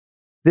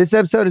This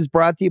episode is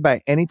brought to you by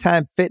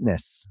Anytime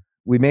Fitness.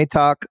 We may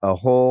talk a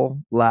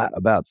whole lot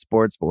about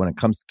sports, but when it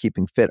comes to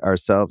keeping fit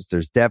ourselves,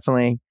 there's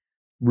definitely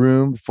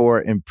room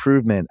for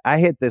improvement. I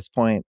hit this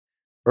point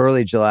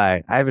early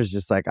July. I was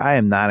just like, I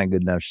am not in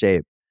good enough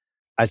shape.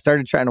 I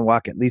started trying to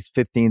walk at least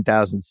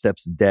 15,000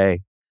 steps a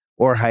day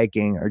or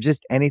hiking or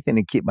just anything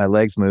to keep my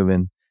legs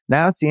moving.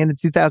 Now it's the end of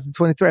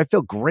 2023. I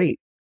feel great.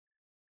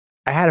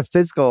 I had a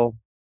physical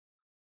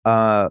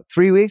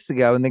 3 weeks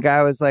ago, and the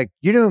guy was like,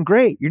 "You're doing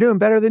great. You're doing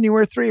better than you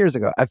were 3 years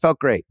ago." I felt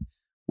great.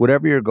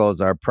 Whatever your goals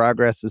are,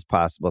 progress is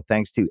possible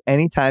thanks to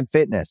Anytime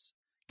Fitness.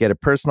 Get a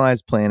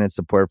personalized plan and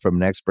support from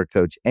an expert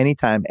coach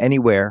anytime,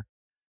 anywhere.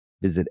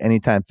 Visit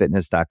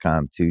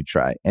anytimefitness.com to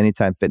try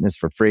Anytime Fitness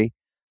for free.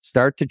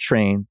 Start to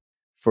train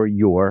for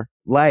your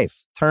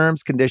life.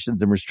 Terms,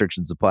 conditions, and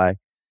restrictions apply.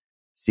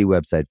 See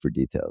website for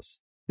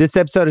details. This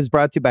episode is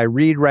brought to you by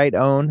Read, Write,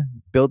 Own,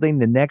 Building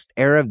the Next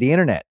Era of the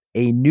Internet,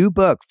 a new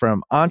book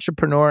from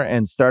entrepreneur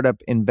and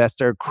startup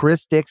investor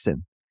Chris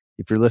Dixon.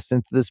 If you're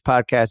listening to this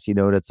podcast, you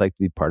know what it's like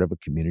to be part of a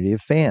community of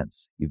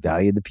fans. You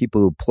value the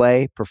people who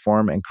play,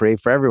 perform, and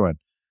create for everyone.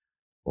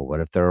 Well, what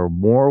if there are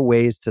more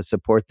ways to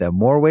support them,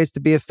 more ways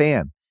to be a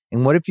fan?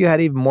 And what if you had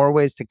even more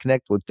ways to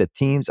connect with the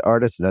teams,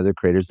 artists, and other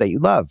creators that you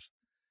love?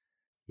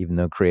 Even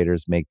though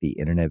creators make the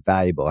internet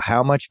valuable,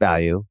 how much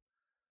value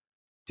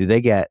do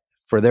they get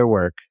for their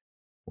work?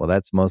 Well,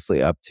 that's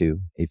mostly up to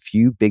a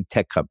few big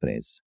tech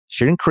companies.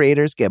 Shouldn't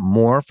creators get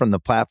more from the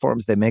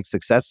platforms they make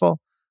successful?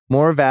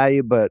 More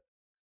value, but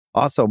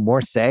also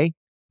more say,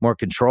 more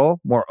control,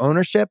 more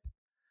ownership?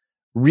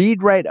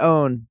 Read, Write,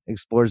 Own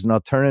explores an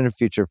alternative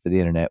future for the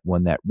internet,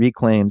 one that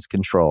reclaims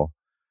control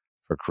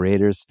for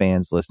creators,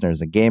 fans,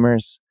 listeners, and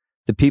gamers,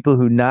 the people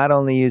who not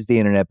only use the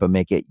internet, but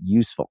make it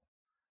useful.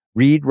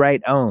 Read,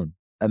 Write, Own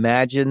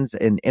imagines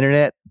an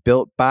internet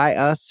built by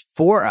us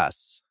for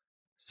us.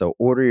 So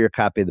order your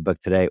copy of the book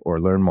today or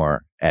learn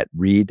more at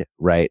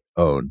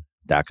readwriteown.com.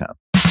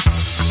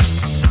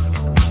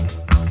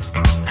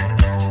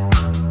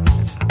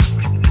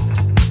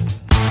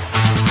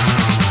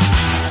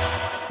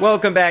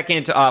 Welcome back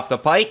into Off the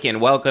Pike,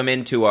 and welcome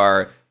into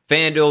our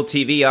FanDuel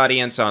TV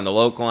audience on the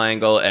local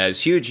angle,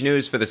 as huge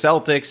news for the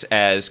Celtics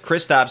as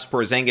Kristaps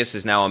Porzingis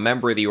is now a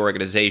member of the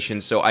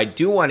organization. So I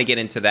do want to get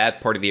into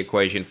that part of the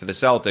equation for the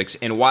Celtics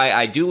and why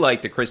I do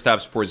like the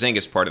Kristaps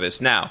Porzingis part of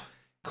this. Now,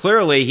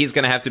 clearly he's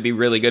going to have to be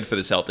really good for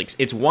the Celtics.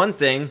 It's one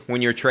thing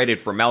when you're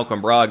traded for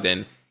Malcolm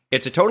Brogdon.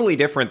 It's a totally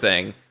different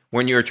thing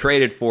when you're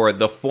traded for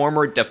the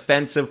former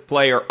defensive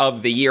player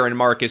of the year in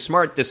Marcus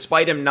Smart.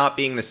 Despite him not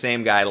being the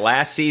same guy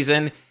last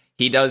season,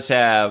 he does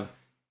have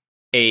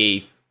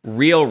a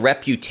real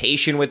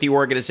reputation with the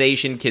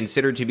organization,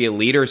 considered to be a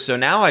leader. So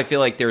now I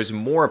feel like there's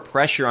more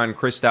pressure on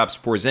Kristaps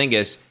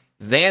Porzingis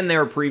than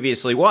there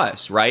previously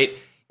was, right?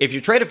 If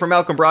you're traded for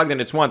Malcolm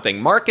Brogdon, it's one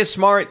thing. Marcus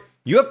Smart,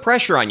 you have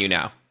pressure on you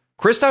now.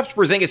 Kristaps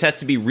Porzingis has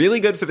to be really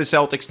good for the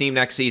Celtics team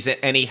next season,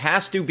 and he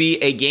has to be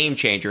a game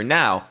changer.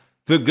 Now,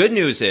 the good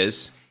news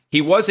is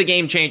he was a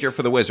game changer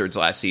for the Wizards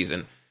last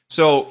season.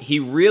 So he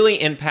really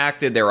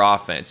impacted their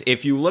offense.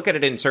 If you look at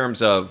it in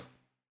terms of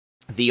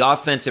the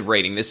offensive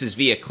rating, this is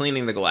via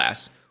Cleaning the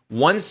Glass,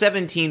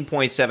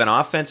 117.7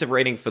 offensive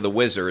rating for the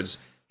Wizards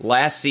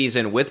last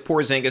season with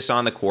Porzingis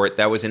on the court.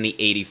 That was in the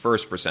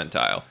 81st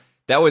percentile.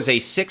 That was a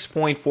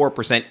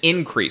 6.4%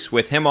 increase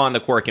with him on the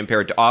court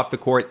compared to off the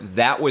court.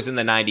 That was in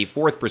the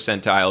 94th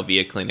percentile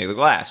via Cleaning the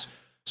Glass.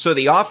 So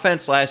the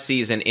offense last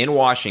season in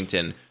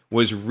Washington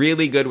was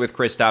really good with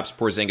Kristaps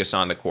Porzingis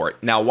on the court.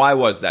 Now, why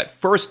was that?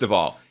 First of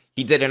all,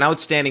 he did an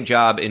outstanding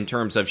job in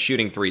terms of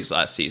shooting threes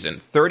last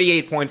season.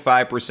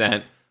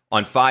 38.5%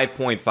 on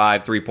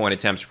 5.5 three-point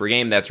attempts per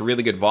game. That's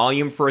really good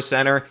volume for a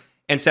center.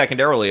 And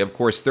secondarily, of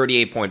course,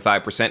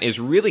 38.5% is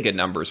really good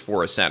numbers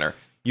for a center.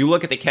 You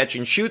look at the catch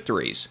and shoot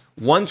threes,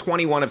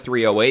 121 of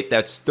 308,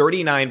 that's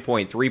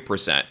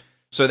 39.3%.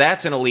 So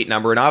that's an elite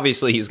number, and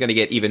obviously he's going to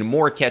get even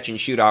more catch and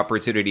shoot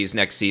opportunities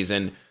next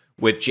season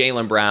with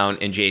Jaylen Brown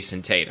and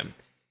Jason Tatum.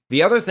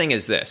 The other thing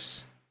is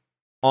this.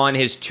 On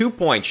his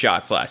 2-point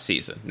shots last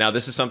season, now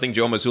this is something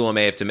Joe Mazzulla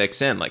may have to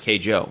mix in, like, hey,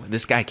 Joe,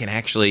 this guy can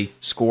actually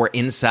score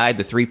inside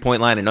the 3-point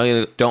line. I know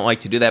you don't like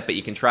to do that, but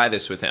you can try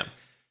this with him.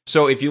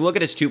 So if you look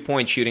at his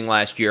 2-point shooting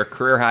last year,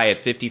 career high at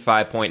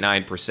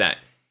 55.9%.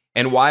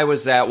 And why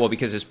was that? Well,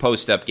 because his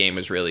post-up game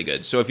was really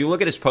good. So if you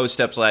look at his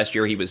post-ups last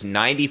year, he was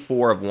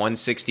 94 of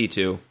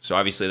 162. So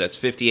obviously that's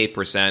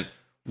 58%,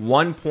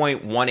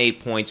 1.18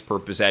 points per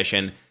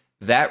possession.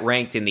 That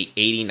ranked in the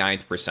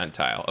 89th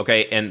percentile,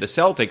 okay? And the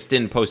Celtics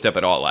didn't post up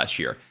at all last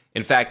year.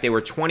 In fact, they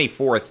were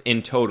 24th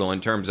in total in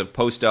terms of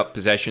post-up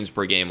possessions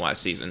per game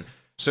last season.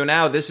 So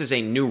now this is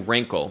a new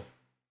wrinkle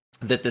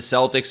that the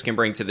Celtics can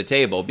bring to the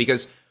table.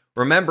 Because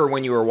remember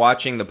when you were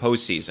watching the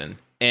postseason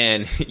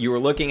and you were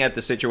looking at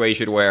the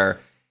situation where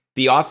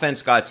the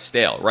offense got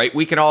stale, right?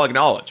 We can all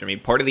acknowledge, I mean,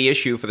 part of the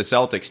issue for the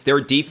Celtics,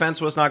 their defense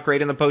was not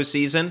great in the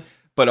postseason,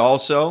 but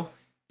also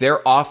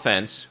their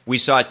offense, we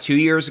saw it 2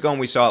 years ago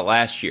and we saw it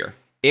last year.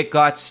 It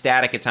got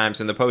static at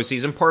times in the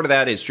postseason. Part of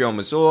that is Joe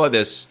Mazzulla,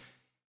 this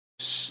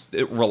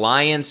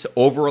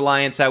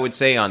over-reliance, I would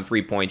say, on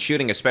three-point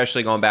shooting,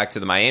 especially going back to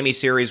the Miami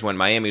series when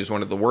Miami was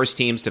one of the worst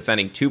teams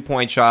defending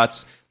two-point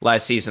shots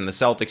last season. The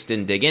Celtics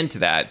didn't dig into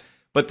that.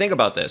 But think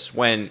about this.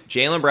 When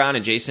Jaylen Brown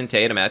and Jason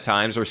Tatum at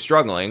times are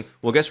struggling,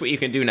 well, guess what you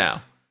can do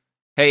now?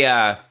 Hey,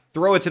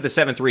 throw it to the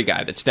 7-3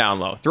 guy that's down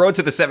low. Throw it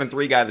to the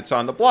 7-3 guy that's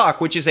on the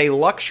block, which is a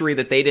luxury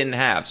that they didn't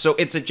have. So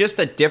it's just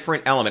a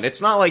different element.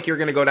 It's not like you're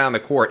going to go down the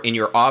court and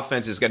your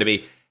offense is going to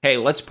be, hey,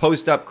 let's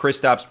post up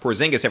Kristaps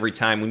Porzingis every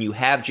time when you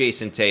have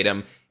Jason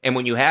Tatum and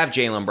when you have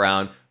Jaylen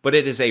Brown, but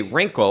it is a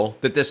wrinkle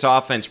that this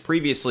offense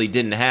previously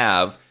didn't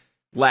have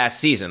last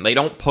season. They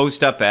don't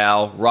post up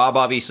Al. Rob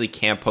obviously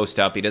can't post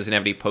up. He doesn't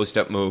have any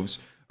post-up moves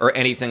or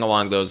anything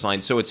along those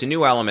lines, so it's a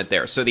new element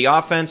there. So the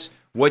offense,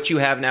 what you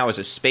have now is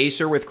a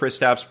spacer with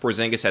Kristaps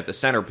Porzingis at the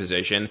center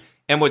position,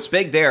 and what's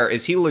big there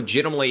is he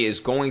legitimately is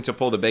going to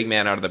pull the big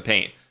man out of the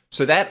paint.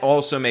 So that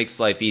also makes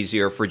life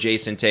easier for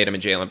Jason Tatum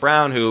and Jaylen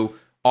Brown, who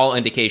all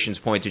indications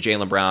point to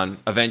Jaylen Brown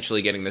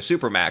eventually getting the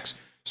Supermax.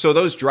 So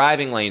those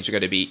driving lanes are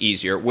going to be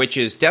easier, which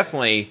is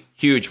definitely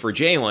huge for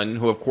Jaylen,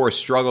 who, of course,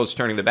 struggles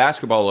turning the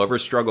basketball over,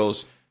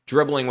 struggles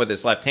dribbling with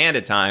his left hand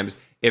at times.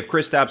 If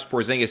Kristaps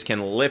Porzingis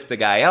can lift the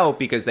guy out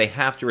because they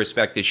have to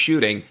respect his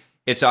shooting,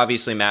 it's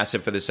obviously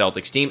massive for the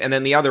Celtics team. And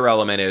then the other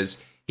element is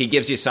he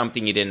gives you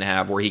something you didn't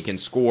have where he can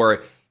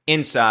score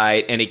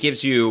inside, and it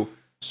gives you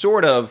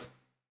sort of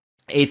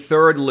a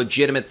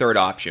legitimate third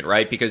option,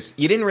 right? Because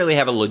you didn't really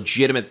have a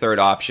legitimate third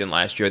option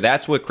last year.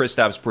 That's what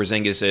Kristaps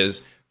Porzingis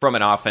is from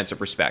an offensive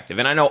perspective.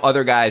 And I know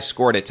other guys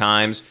scored at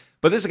times,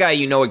 but this is a guy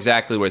you know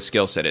exactly what his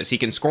skill set is. He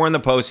can score in the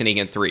post and he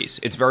can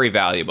threes. It's very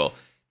valuable.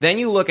 Then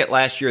you look at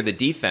last year, the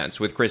defense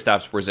with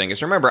Kristaps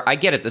Porzingis. Remember, I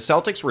get it. The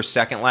Celtics were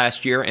second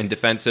last year in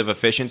defensive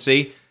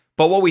efficiency,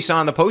 but what we saw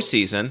in the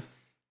postseason,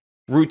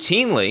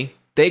 routinely,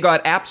 they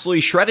got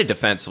absolutely shredded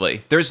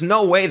defensively. There's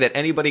no way that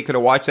anybody could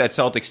have watched that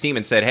Celtics team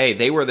and said, hey,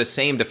 they were the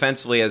same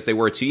defensively as they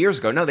were 2 years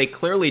ago. No, they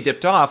clearly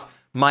dipped off.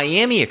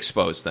 Miami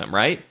exposed them,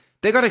 right?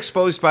 They got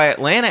exposed by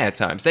Atlanta at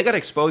times. They got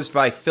exposed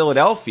by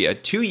Philadelphia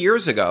 2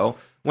 years ago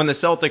when the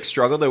Celtics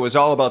struggled. It was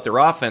all about their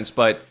offense,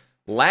 but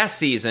last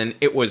season,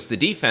 it was the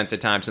defense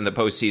at times in the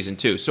postseason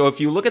too. So if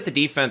you look at the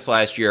defense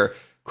last year,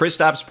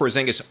 Kristaps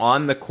Porzingis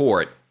on the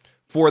court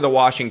for the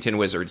Washington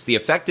Wizards, the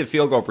effective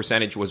field goal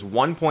percentage was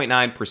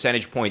 1.9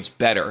 percentage points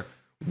better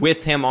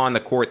with him on the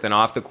court than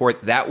off the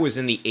court. That was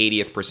in the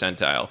 80th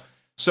percentile.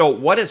 So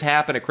what has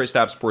happened to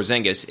Kristaps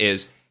Porzingis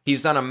is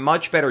he's done a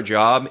much better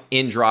job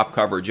in drop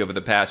coverage over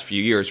the past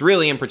few years,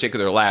 really in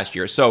particular last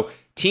year. So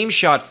teams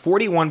shot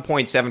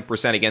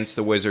 41.7% against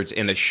the Wizards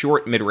in the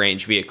short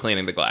mid-range via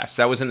cleaning the glass.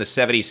 That was in the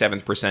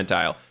 77th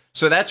percentile.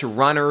 So that's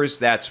runners,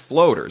 that's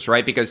floaters,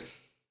 right? Because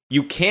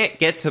you can't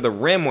get to the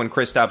rim when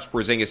Kristaps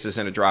Porzingis is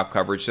in a drop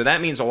coverage. So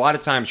that means a lot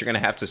of times you're going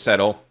to have to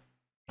settle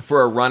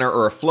for a runner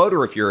or a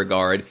floater if you're a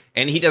guard,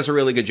 and he does a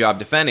really good job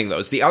defending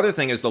those. The other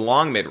thing is the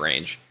long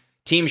mid-range.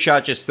 Team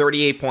shot just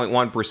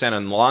 38.1%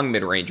 on long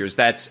mid-rangers.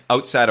 That's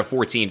outside of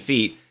 14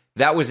 feet.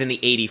 That was in the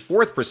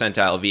 84th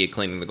percentile via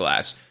cleaning the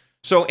glass.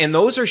 So, and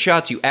those are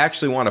shots you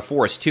actually want to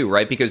force too,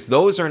 right? Because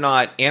those are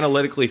not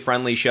analytically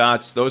friendly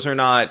shots. Those are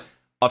not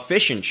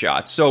efficient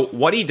shots. So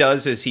what he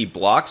does is he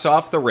blocks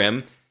off the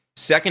rim.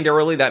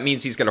 Secondarily, that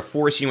means he's going to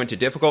force you into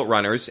difficult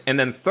runners. And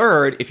then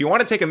third, if you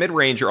want to take a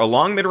mid-ranger, a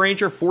long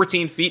mid-ranger,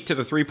 14 feet to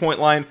the three-point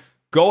line,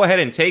 go ahead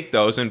and take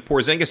those. And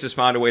Porzingis has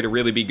found a way to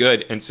really be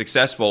good and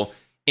successful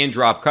in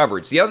drop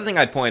coverage. The other thing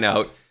I'd point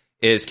out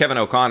is Kevin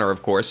O'Connor,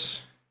 of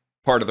course,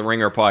 part of the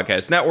Ringer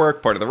Podcast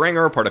Network, part of the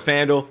Ringer, part of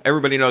FanDuel.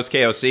 Everybody knows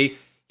KOC.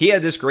 He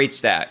had this great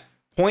stat.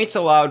 Points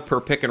allowed per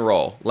pick and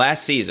roll.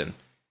 Last season,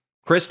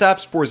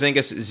 Kristaps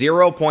Porzingis,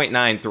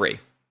 0.93.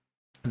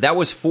 That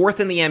was fourth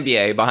in the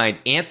NBA behind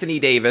Anthony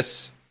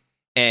Davis,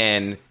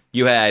 and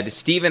you had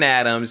Steven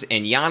Adams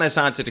and Giannis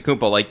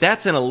Antetokounmpo. Like,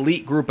 that's an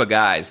elite group of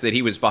guys that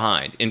he was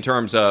behind in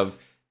terms of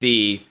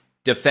the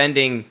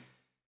defending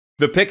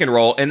the pick and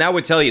roll. And that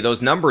would tell you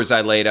those numbers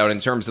I laid out in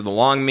terms of the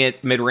long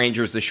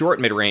mid-rangers, the short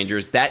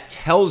mid-rangers, that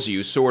tells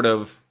you sort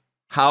of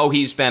how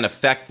he's been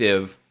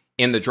effective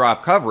in the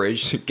drop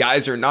coverage.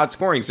 Guys are not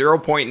scoring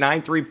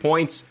 0.93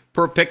 points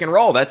per pick and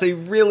roll. That's a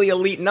really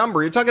elite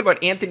number. You're talking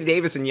about Anthony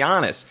Davis and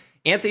Giannis.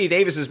 Anthony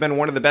Davis has been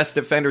one of the best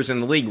defenders in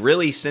the league,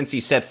 really, since he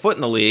set foot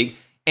in the league.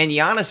 And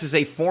Giannis is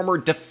a former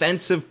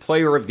defensive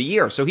player of the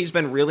year. So he's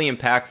been really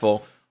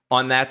impactful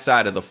on that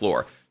side of the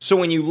floor. So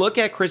when you look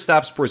at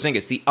Kristaps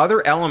Porzingis, the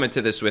other element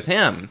to this with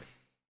him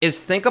is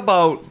think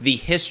about the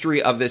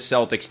history of this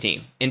Celtics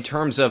team in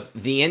terms of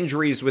the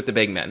injuries with the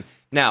big men.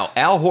 Now,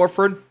 Al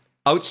Horford,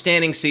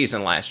 outstanding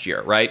season last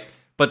year, right?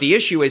 But the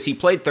issue is he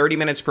played 30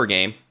 minutes per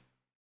game,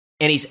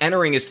 and he's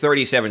entering his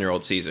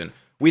 37-year-old season.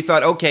 We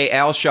thought, okay,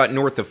 Al shot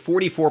north of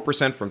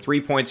 44% from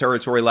three-point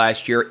territory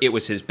last year. It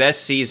was his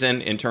best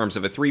season in terms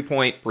of a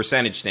three-point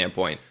percentage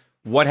standpoint.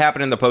 What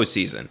happened in the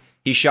postseason?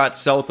 He shot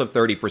south of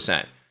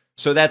 30%.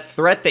 So that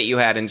threat that you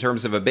had in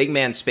terms of a big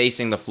man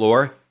spacing the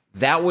floor,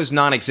 that was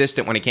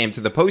non-existent when it came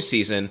to the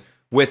postseason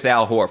with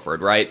Al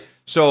Horford, right?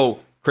 So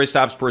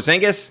Kristaps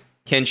Porzingis,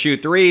 can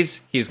shoot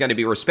threes. He's going to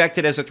be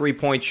respected as a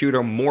three-point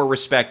shooter, more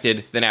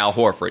respected than Al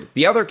Horford.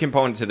 The other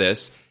component to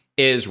this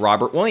is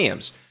Robert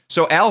Williams.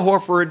 So Al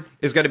Horford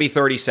is going to be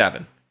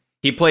 37.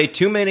 He played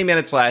too many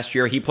minutes last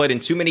year. He played in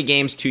too many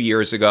games 2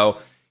 years ago.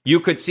 You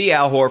could see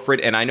Al Horford,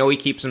 and I know he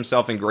keeps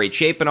himself in great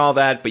shape and all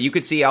that, but you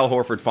could see Al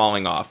Horford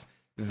falling off.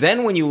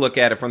 Then when you look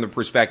at it from the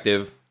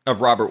perspective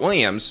of Robert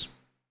Williams,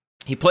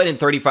 he played in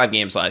 35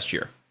 games last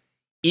year.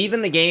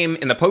 Even the game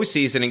in the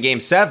postseason in Game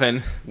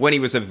 7, when he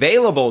was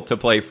available to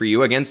play for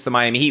you against the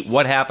Miami Heat,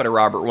 what happened to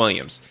Robert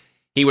Williams?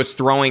 He was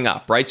throwing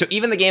up, right? So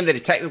even the game that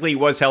it technically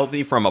was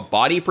healthy from a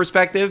body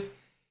perspective,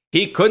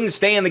 he couldn't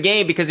stay in the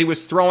game because he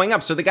was throwing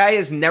up. So the guy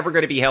is never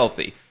going to be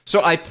healthy.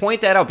 So I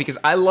point that out because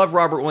I love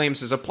Robert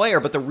Williams as a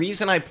player, but the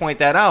reason I point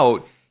that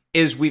out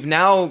is we've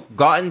now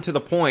gotten to the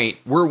point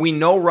where we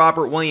know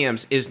Robert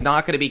Williams is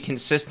not going to be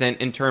consistent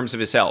in terms of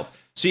his health.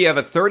 So you have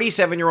a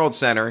 37-year-old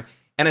center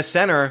and a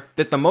center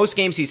that the most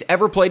games he's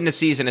ever played in a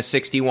season is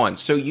 61.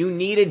 So you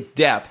needed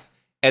depth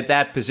at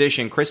that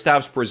position.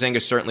 Kristaps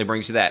Porzingis certainly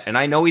brings you that. And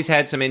I know he's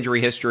had some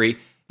injury history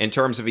in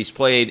terms of he's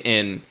played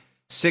in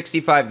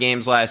 65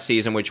 games last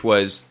season, which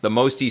was the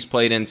most he's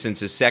played in since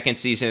his second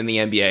season in the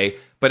NBA.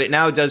 But it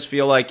now does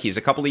feel like he's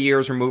a couple of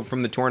years removed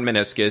from the torn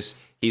meniscus.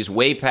 He's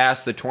way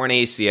past the torn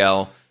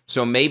ACL.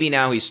 So maybe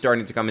now he's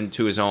starting to come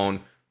into his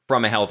own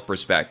from a health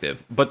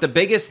perspective. But the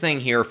biggest thing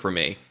here for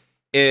me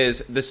is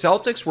the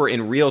Celtics were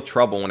in real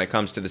trouble when it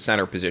comes to the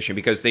center position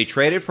because they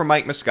traded for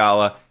Mike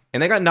Muscala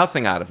and they got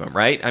nothing out of him,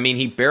 right? I mean,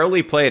 he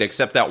barely played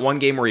except that one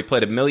game where he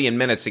played 1 million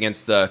minutes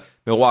against the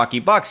Milwaukee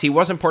Bucks. He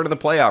wasn't part of the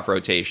playoff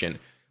rotation.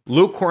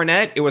 Luke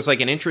Cornett, it was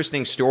like an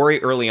interesting story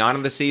early on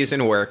in the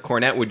season where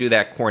Cornett would do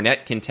that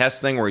Cornett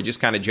contest thing where he just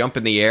kind of jump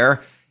in the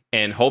air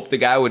and hope the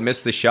guy would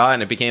miss the shot,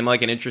 and it became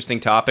like an interesting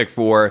topic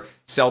for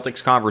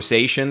Celtics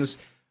conversations.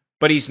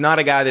 But he's not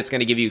a guy that's going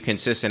to give you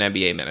consistent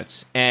NBA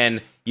minutes.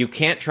 And you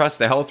can't trust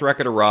the health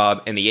record of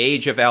Rob, and the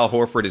age of Al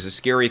Horford is a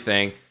scary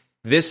thing.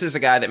 This is a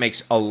guy that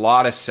makes a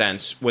lot of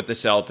sense with the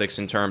Celtics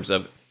in terms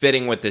of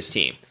fitting with this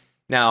team.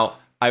 Now,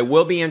 I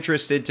will be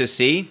interested to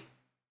see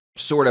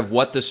sort of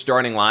what the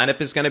starting lineup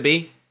is going to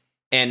be.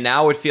 And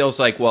now it feels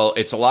like, well,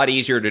 it's a lot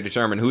easier to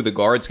determine who the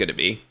guard's going to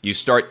be. You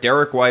start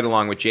Derek White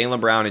along with Jaylen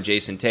Brown and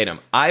Jason Tatum.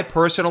 I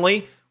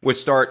personally would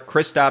start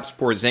Kristaps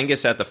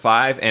Porzingis at the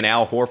 5 and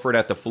Al Horford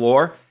at the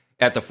 4,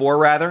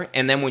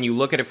 and then when you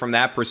look at it from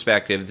that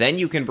perspective, then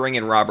you can bring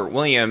in Robert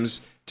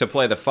Williams to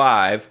play the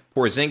 5.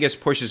 Porzingis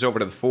pushes over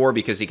to the 4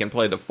 because he can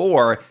play the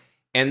 4,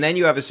 and then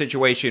you have a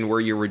situation where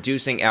you're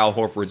reducing Al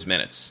Horford's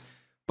minutes.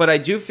 But I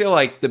do feel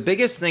like the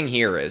biggest thing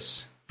here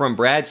is, from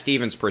Brad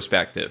Stevens'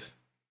 perspective,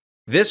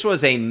 this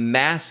was a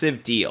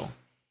massive deal.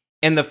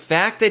 And the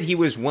fact that he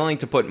was willing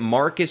to put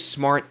Marcus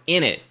Smart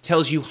in it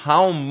tells you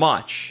how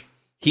much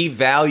he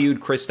valued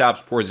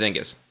Kristaps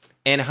Porzingis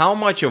and how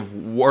much of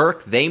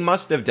work they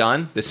must have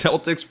done, the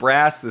Celtics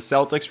brass, the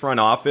Celtics front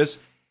office,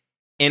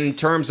 in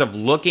terms of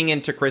looking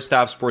into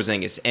Kristaps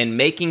Porzingis and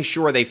making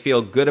sure they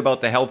feel good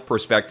about the health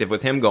perspective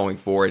with him going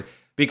forward,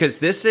 because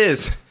this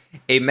is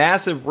a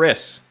massive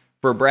risk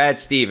for Brad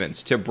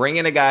Stevens to bring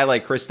in a guy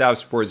like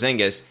Kristaps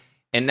Porzingis.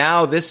 And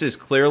now this is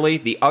clearly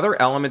the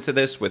other element to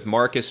this with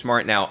Marcus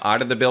Smart now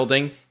out of the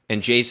building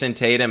and Jason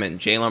Tatum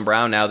and Jaylen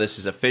Brown. Now this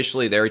is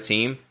officially their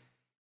team.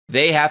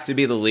 They have to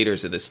be the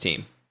leaders of this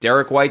team.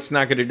 Derek White's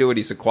not going to do it.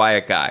 He's a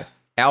quiet guy.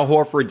 Al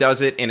Horford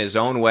does it in his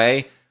own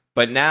way.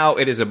 But now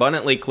it is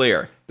abundantly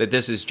clear that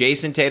this is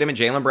Jason Tatum and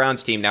Jaylen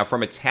Brown's team. Now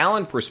from a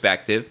talent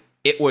perspective,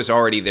 it was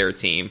already their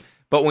team.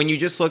 But when you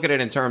just look at it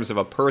in terms of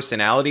a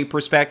personality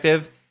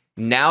perspective,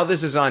 now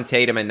this is on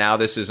Tatum and now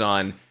this is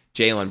on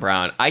Jaylen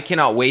Brown. I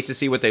cannot wait to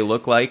see what they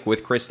look like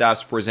with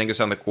Kristaps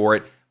Porzingis on the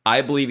court.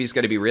 I believe he's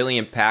going to be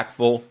really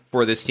impactful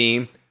for this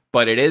team,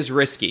 but it is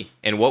risky.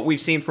 And what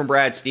we've seen from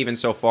Brad Stevens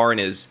so far in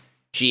his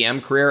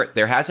GM career,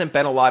 there hasn't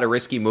been a lot of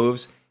risky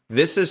moves.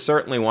 This is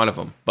certainly one of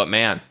them. But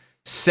man,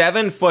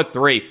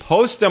 7'3",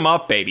 post him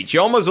up, baby.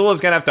 Joe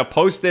Mazzulla's going to have to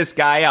post this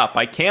guy up.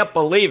 I can't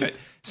believe it.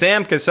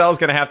 Sam Cassell's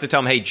going to have to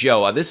tell him, hey,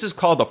 Joe, this is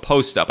called a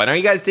post-up. I know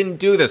you guys didn't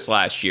do this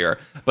last year,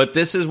 but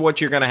this is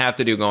what you're going to have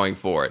to do going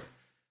forward.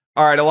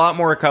 All right, a lot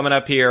more coming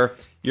up here.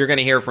 You're going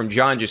to hear from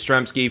John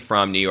Jastremski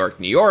from New York,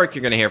 New York.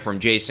 You're going to hear from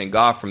Jason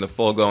Goff from the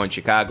Full Go in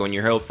Chicago, and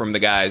you'll hear from the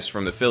guys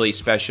from the Philly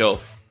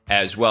Special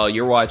as well.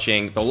 You're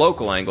watching The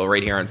Local Angle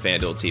right here on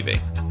FanDuel TV.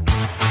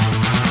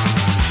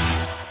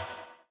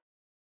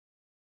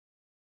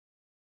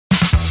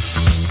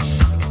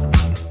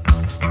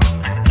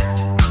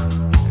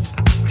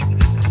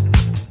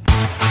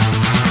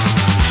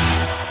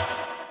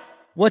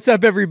 What's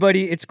up,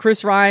 everybody? It's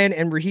Chris Ryan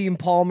and Raheem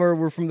Palmer.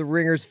 We're from the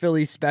Ringers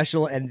Philly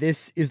Special, and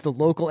this is The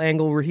Local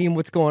Angle. Raheem,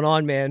 what's going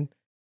on, man?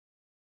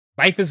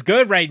 Life is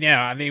good right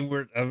now. I mean,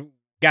 we're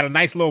got a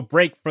nice little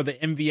break for the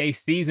NBA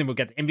season. We've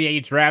got the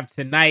NBA draft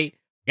tonight.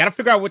 Got to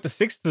figure out what the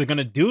Sixers are going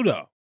to do,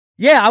 though.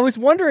 Yeah, I was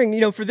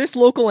wondering, for this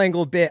Local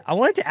Angle bit, I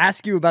wanted to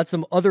ask you about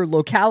some other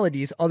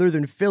localities other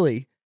than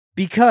Philly,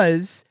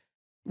 because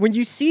when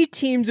you see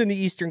teams in the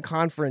Eastern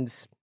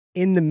Conference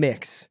in the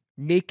mix,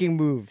 making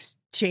moves,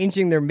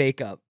 changing their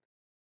makeup,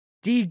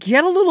 Do you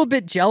get a little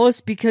bit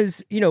jealous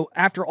because,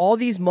 after all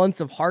these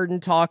months of Harden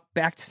talk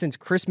back since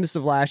Christmas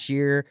of last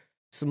year,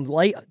 some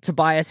light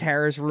Tobias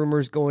Harris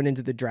rumors going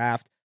into the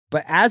draft,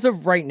 but as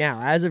of right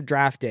now, as of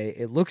draft day,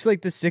 it looks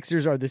like the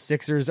Sixers are the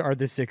Sixers are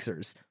the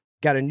Sixers.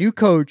 Got a new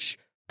coach,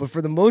 but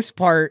for the most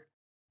part,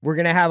 we're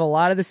going to have a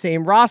lot of the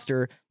same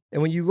roster.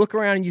 And when you look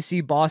around and you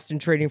see Boston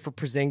trading for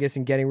Porzingis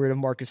and getting rid of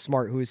Marcus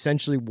Smart, who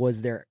essentially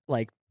was their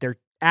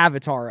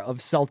avatar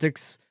of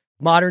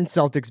modern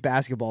Celtics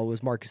basketball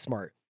was Marcus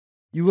Smart.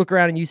 You look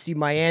around and you see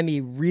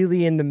Miami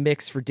really in the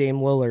mix for Dame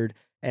Lillard.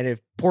 And if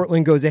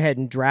Portland goes ahead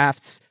and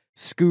drafts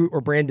Scoot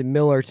or Brandon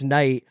Miller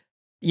tonight,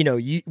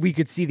 we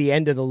could see the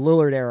end of the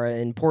Lillard era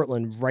in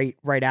Portland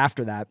right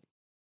after that.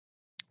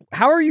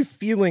 How are you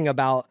feeling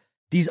about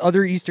these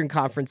other Eastern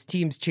Conference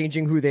teams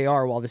changing who they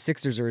are while the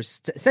Sixers are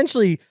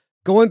essentially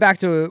going back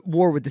to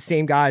war with the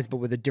same guys, but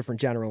with a different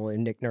general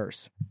in Nick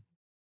Nurse?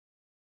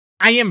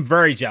 I am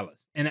very jealous.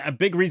 And a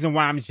big reason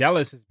why I'm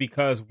jealous is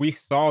because we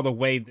saw the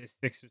way this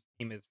Sixers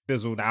team has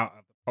fizzled out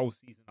of the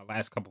postseason the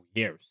last couple of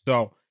years.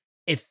 So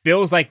it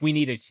feels like we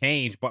need a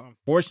change, but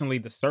unfortunately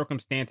the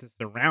circumstances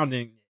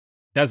surrounding it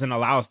doesn't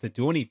allow us to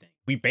do anything.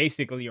 We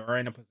basically are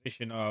in a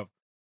position of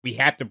we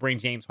have to bring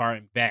James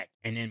Harden back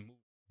and then move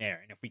there.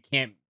 And if we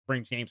can't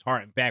bring James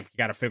Harden back, we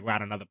got to figure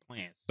out another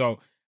plan. So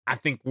I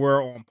think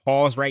we're on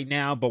pause right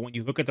now, but when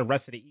you look at the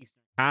rest of the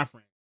Eastern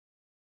Conference,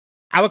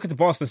 I look at the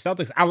Boston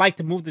Celtics, I like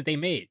the move that they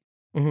made.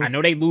 Mm-hmm. I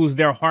know they lose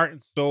their heart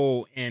and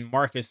soul in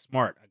Marcus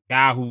Smart, a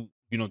guy who,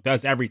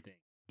 does everything.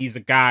 He's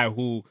a guy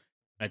who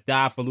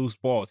die for loose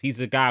balls. He's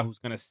a guy who's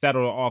going to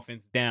settle the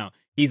offense down.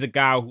 He's a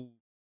guy who's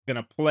going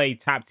to play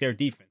top-tier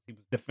defense. He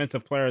was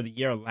Defensive Player of the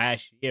Year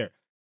last year.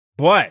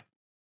 But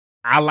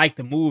I like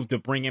the move to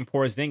bring in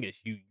Porzingis.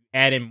 You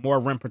add in more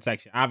rim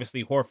protection.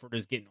 Obviously, Horford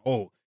is getting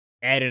old.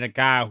 Add in a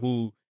guy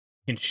who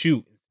can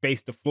shoot and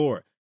space the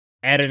floor.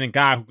 Add in a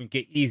guy who can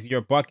get easier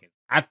buckets.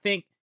 I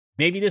think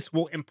maybe this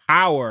will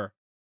empower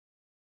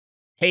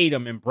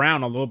Tatum and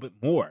Brown a little bit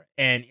more.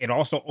 And it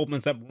also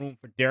opens up room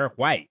for Derek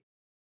White.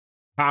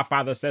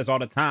 Podfather says all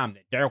the time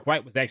that Derek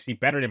White was actually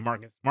better than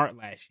Marcus Smart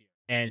last year.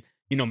 And,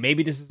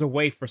 maybe this is a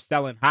way for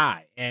selling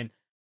high. And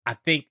I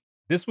think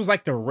this was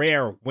like the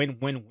rare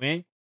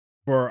win-win-win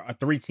for a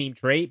 3-team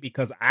trade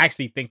because I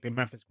actually think the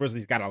Memphis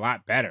Grizzlies got a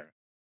lot better.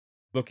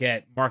 Look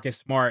at Marcus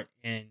Smart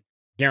and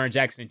Jaren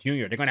Jackson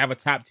Jr. They're going to have a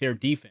top-tier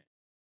defense.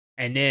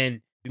 And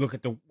then you look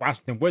at the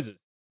Washington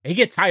Wizards. They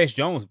get Tyus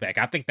Jones back.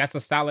 I think that's a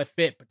solid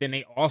fit, but then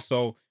they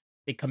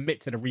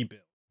commit to the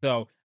rebuild.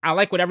 So I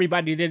like what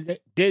everybody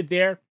did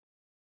there.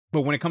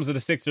 But when it comes to the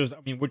Sixers,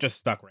 we're just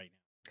stuck right now.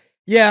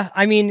 Yeah,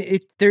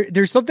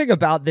 there's something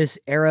about this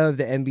era of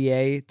the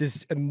NBA,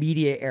 this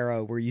immediate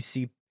era where you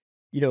see,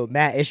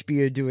 Matt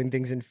Ishbia doing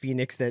things in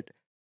Phoenix that,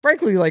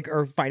 frankly,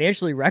 are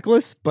financially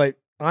reckless. But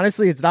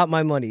honestly, it's not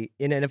my money.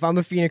 And if I'm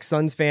a Phoenix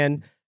Suns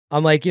fan,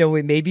 I'm like,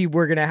 maybe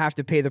we're going to have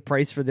to pay the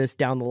price for this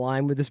down the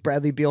line with this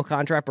Bradley Beal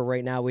contract. But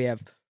right now we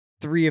have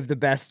 3 of the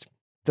best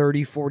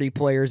 30, 40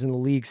 players in the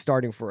league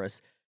starting for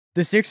us.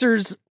 The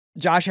Sixers,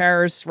 Josh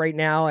Harris right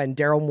now, and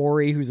Daryl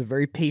Morey, who's a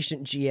very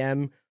patient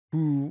GM,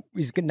 who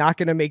is not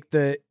going to make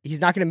the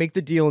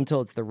deal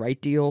until it's the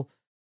right deal.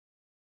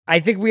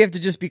 I think we have to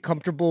just be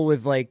comfortable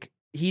with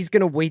he's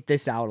going to wait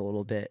this out a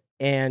little bit.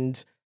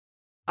 And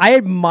I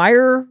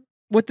admire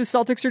what the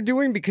Celtics are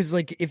doing because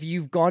if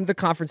you've gone to the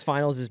conference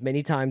finals as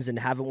many times and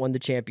haven't won the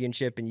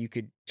championship and you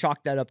could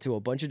chalk that up to a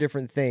bunch of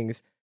different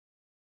things,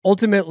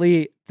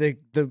 ultimately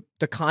the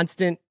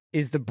constant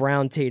is the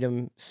Brown,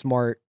 Tatum,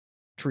 Smart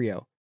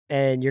trio.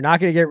 And you're not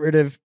going to get rid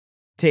of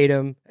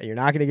Tatum and you're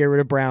not going to get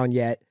rid of Brown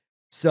yet.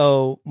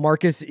 So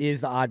Marcus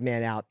is the odd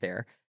man out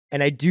there.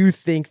 And I do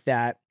think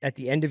that at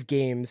the end of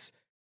games,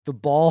 the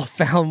ball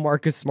found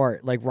Marcus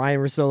Smart, like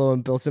Ryan Russillo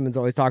and Bill Simmons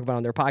always talk about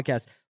on their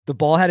podcast. The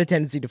ball had a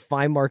tendency to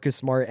find Marcus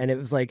Smart, and it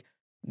was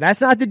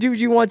that's not the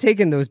dude you want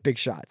taking those big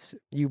shots.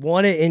 You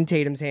want it in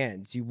Tatum's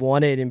hands. You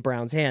want it in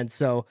Brown's hands.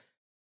 So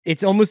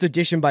it's almost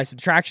addition by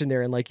subtraction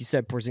there. And like you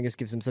said, Porzingis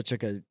gives them such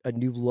a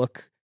new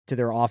look to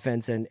their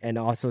offense and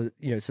also,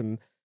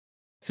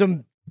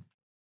 some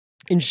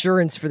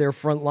insurance for their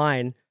front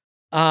line.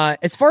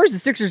 As far as the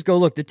Sixers go,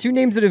 look, the 2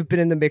 names that have been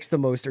in the mix the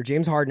most are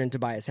James Harden and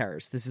Tobias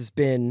Harris. This has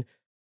been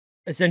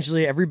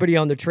essentially everybody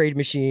on the trade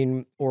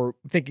machine or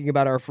thinking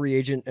about our free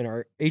agent and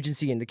our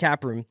agency in the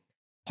cap room.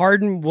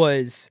 Harden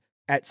was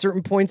at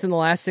certain points in the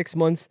last 6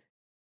 months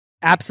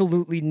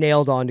absolutely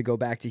nailed on to go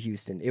back to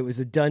Houston. It was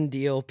a done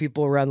deal.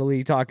 People around the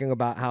league talking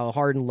about how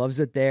Harden loves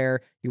it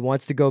there. He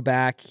wants to go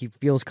back. He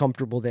feels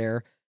comfortable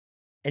there.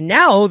 And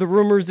now the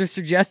rumors are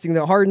suggesting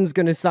that Harden's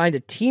going to sign a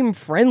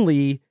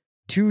team-friendly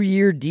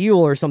 2-year deal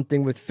or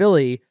something with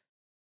Philly.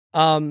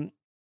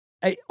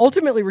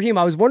 Ultimately, Raheem,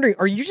 I was wondering,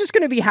 are you just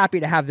going to be happy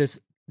to have this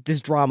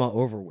drama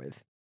over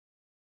with?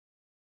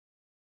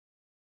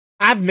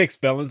 I have mixed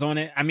feelings on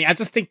it. I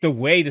just think the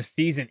way the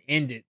season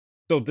ended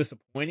so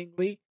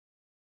disappointingly,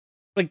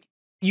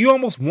 you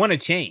almost want to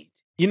change.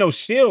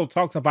 Shield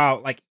talks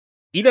about,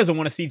 he doesn't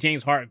want to see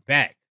James Harden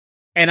back.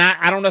 And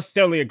I don't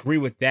necessarily agree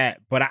with that,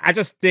 but I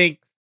just think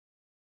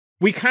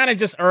we kind of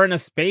just are in a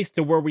space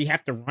to where we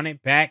have to run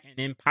it back and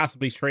then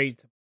possibly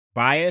trade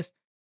Tobias.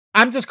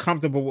 I'm just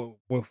comfortable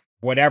with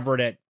whatever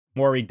that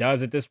Morey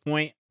does at this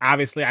point.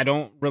 Obviously, I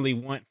don't really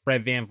want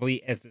Fred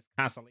VanVleet as this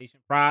consolation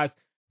prize,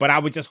 but I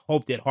would just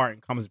hope that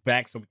Harden comes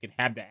back so we can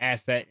have the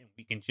asset and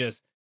we can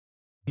just,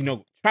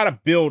 try to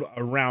build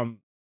around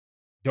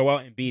Joel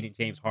Embiid and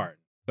James Harden.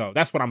 So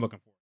that's what I'm looking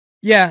for.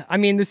 Yeah, I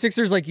mean, the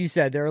Sixers, like you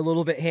said, they're a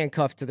little bit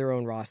handcuffed to their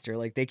own roster.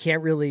 Like, they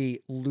can't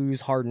really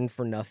lose Harden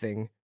for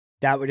nothing.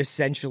 That would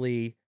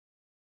essentially,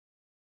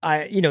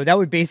 that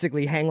would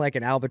basically hang like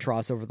an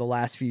albatross over the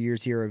last few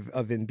years here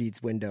of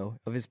Embiid's window,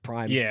 of his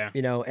prime. Yeah.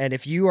 And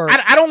if you are...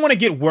 I don't want to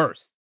get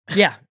worse.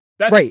 Yeah,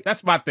 right.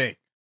 That's my thing.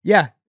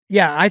 Yeah,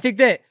 I think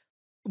that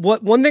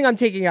one thing I'm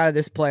taking out of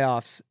this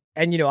playoffs,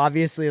 and,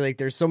 obviously, like,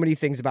 there's so many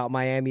things about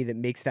Miami that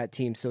makes that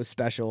team so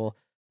special.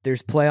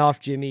 There's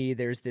playoff Jimmy.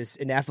 There's this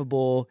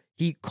ineffable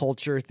Heat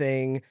culture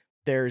thing.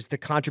 There's the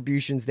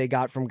contributions they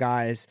got from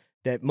guys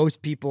that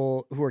most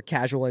people who are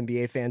casual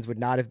NBA fans would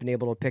not have been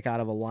able to pick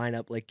out of a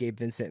lineup like Gabe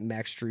Vincent and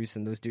Max Strus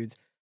and those dudes.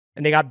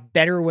 And they got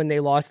better when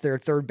they lost their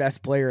third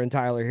best player in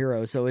Tyler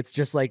Hero. So it's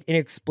just like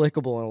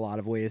inexplicable in a lot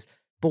of ways.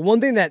 But one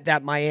thing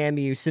that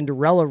Miami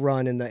Cinderella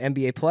run in the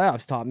NBA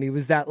playoffs taught me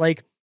was that,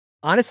 like,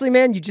 honestly,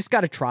 man, you just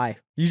got to try.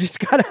 You just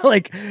got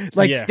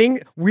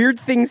to weird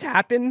things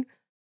happen.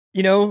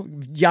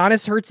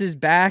 Giannis hurts his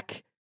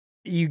back.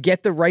 You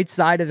get the right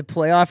side of the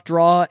playoff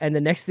draw, and the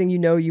next thing you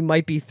know, you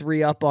might be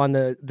 3 up on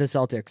the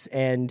Celtics.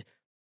 And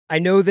I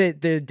know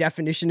that the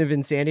definition of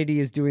insanity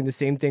is doing the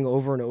same thing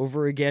over and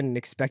over again and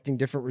expecting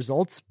different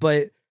results,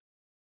 but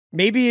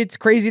maybe it's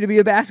crazy to be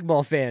a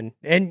basketball fan.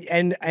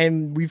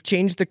 And we've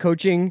changed the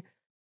coaching.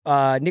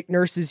 Nick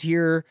Nurse is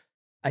here.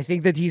 I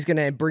think that he's going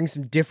to bring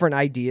some different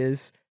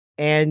ideas.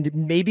 And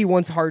maybe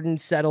once Harden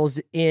settles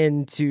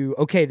into,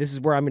 okay, this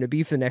is where I'm going to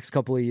be for the next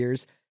couple of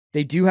years,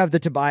 they do have the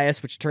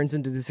Tobias, which turns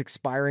into this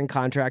expiring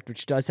contract,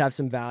 which does have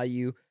some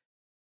value.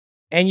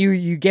 And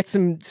you get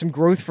some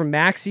growth from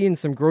Maxey and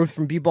some growth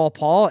from B-Ball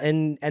Paul,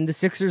 and the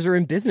Sixers are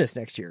in business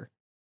next year.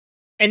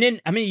 And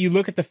then, I mean, you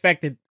look at the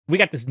fact that we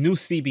got this new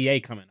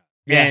CBA coming up.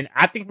 Yeah. And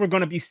I think we're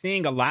going to be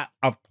seeing a lot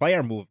of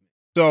player movement.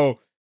 So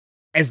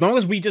as long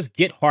as we just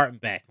get Harden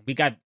back, we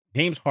got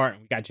James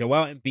Harden, we got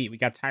Joel Embiid, we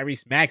got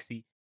Tyrese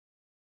Maxey,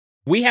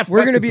 we're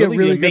going to be a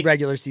really good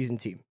regular season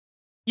team.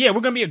 Yeah,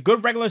 we're going to be a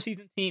good regular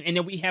season team, and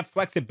then we have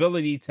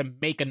flexibility to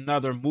make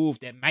another move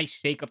that might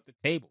shake up the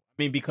table.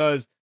 I mean,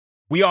 because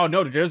we all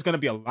know that there's going to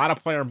be a lot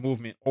of player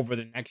movement over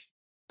the next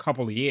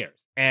couple of years,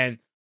 and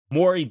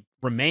Morey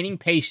remaining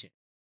patient,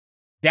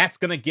 that's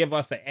going to give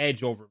us an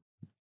edge over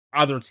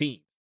other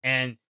teams.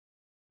 And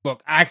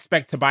look, I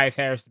expect Tobias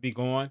Harris to be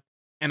gone,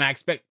 and I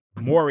expect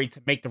Morey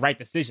to make the right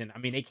decision. I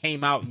mean, they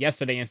came out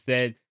yesterday and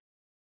said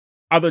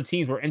other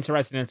teams were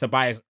interested in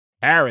Tobias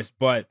Harris,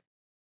 but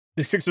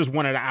the Sixers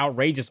wanted an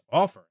outrageous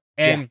offer.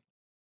 And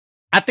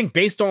I think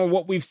based on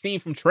what we've seen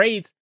from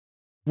trades,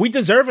 we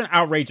deserve an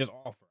outrageous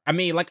offer. I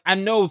mean, like, I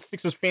know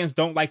Sixers fans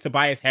don't like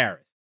Tobias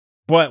Harris,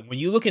 but when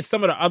you look at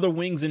some of the other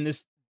wings in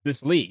this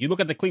league, you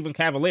look at the Cleveland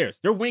Cavaliers,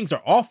 their wings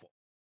are awful.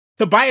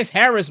 Tobias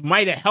Harris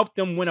might have helped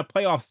them win a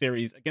playoff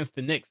series against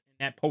the Knicks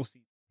in that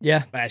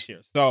postseason last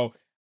year. So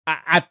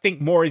I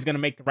think Morey's going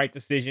to make the right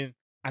decision.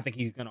 I think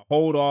he's going to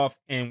hold off,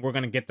 and we're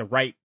going to get the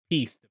right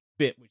piece to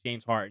fit with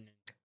James Harden.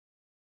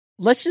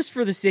 Let's just,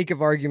 for the sake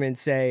of argument,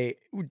 say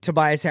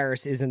Tobias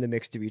Harris is in the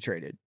mix to be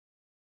traded.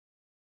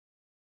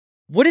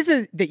 What is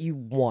it that you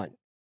want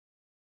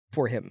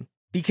for him?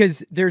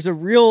 Because there's a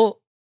real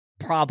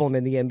problem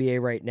in the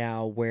NBA right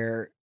now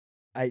where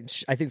I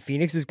think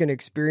Phoenix is going to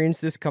experience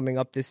this coming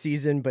up this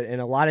season, but in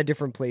a lot of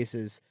different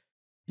places.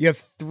 You have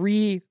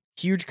 3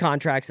 huge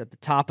contracts at the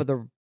top of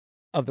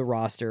the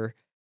roster.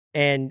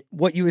 And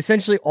what you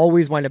essentially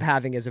always wind up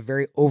having is a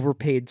very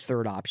overpaid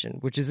third option,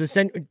 which is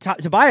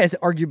Tobias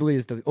arguably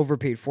is the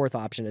overpaid fourth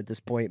option at this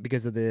point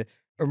because of the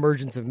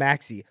emergence of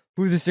Maxey,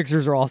 who the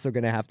Sixers are also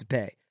going to have to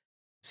pay.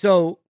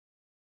 So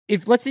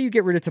if, let's say you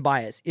get rid of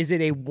Tobias, is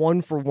it a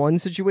 1-for-1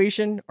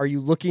 situation? Are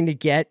you looking to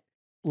get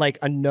like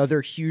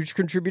another huge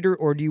contributor,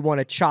 or do you want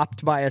to chop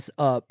Tobias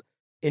up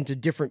into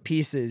different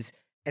pieces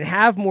and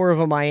have more of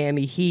a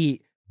Miami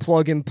Heat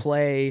plug and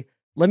play?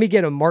 Let me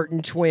get a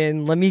Martin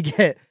twin. Let me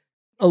get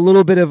a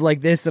little bit of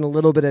like this and a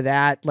little bit of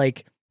that.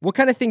 Like, what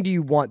kind of thing do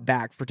you want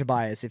back for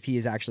Tobias if he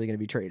is actually going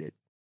to be traded?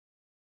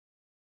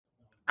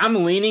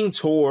 I'm leaning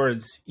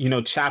towards,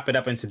 chop it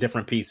up into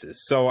different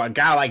pieces. So a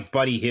guy like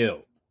Buddy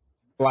Hield,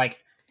 like,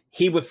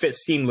 he would fit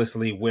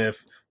seamlessly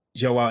with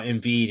Joel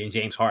Embiid and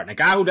James Harden, a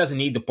guy who doesn't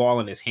need the ball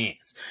in his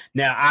hands.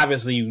 Now,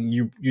 obviously,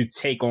 you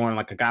take on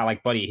like a guy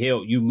like Buddy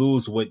Hield, you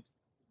lose what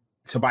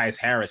Tobias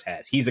Harris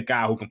has. He's a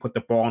guy who can put the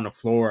ball on the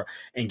floor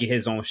and get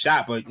his own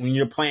shot. But when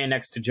you're playing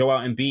next to Joel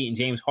Embiid and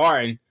James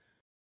Harden,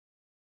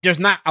 there's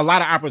not a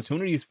lot of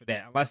opportunities for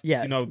that. Unless,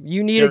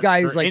 you need a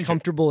guy who's like injured,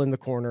 comfortable in the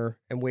corner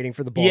and waiting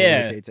for the ball to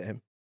rotate to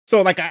him.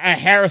 So like a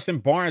Harrison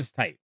Barnes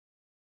type,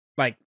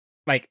 like,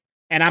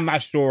 and I'm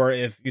not sure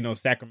if,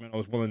 Sacramento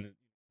is willing to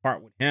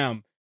part with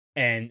him.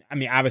 And I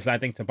mean, obviously I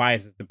think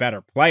Tobias is the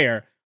better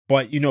player,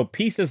 but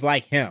pieces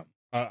like him,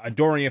 a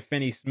Dorian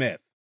Finney-Smith.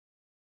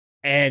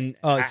 And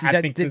I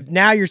think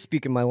now you're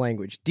speaking my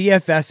language.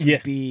 DFS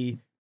would be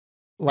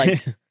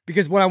like,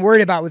 because what I'm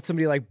worried about with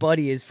somebody like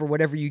Buddy is for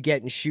whatever you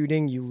get in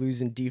shooting, you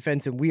lose in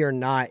defense, and we are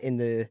not in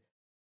the.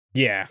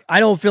 Yeah, I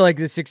don't feel like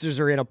the Sixers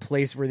are in a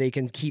place where they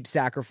can keep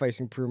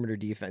sacrificing perimeter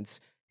defense,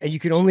 and you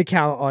can only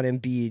count on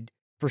Embiid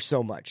for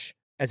so much,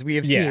 as we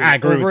have seen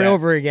over and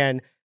over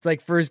again. It's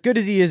like, for as good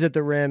as he is at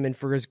the rim, and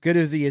for as good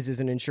as he is as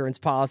an insurance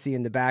policy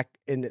in the back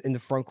in the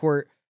front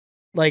court,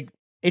 like,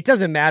 it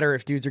doesn't matter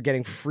if dudes are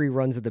getting free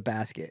runs at the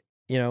basket,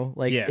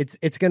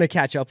 it's going to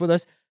catch up with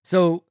us.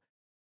 So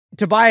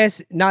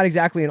Tobias, not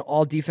exactly an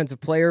all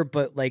defensive player,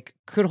 but like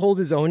could hold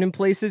his own in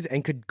places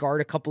and could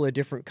guard a couple of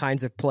different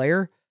kinds of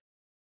player.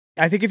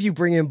 I think if you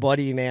bring in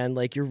Buddy, man,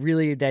 like you're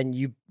really,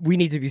 we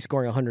need to be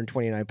scoring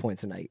 129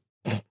 points a night.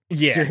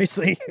 Yeah.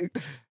 Seriously.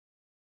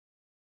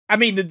 I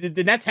mean,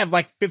 the Nets have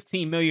like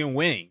 15 million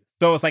wings.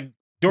 So it's like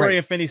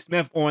Dorian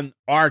Finney-Smith on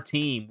our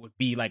team would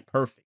be like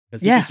perfect.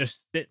 Because he could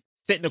just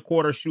sit in the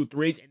quarter, shoot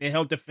threes, and then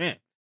he'll defend.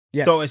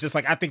 Yes. So it's just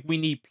like, I think we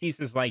need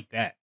pieces like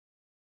that.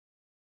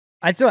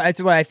 That's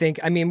what I think.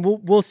 I mean,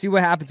 we'll see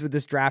what happens with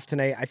this draft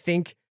tonight. I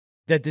think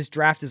that this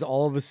draft is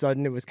all of a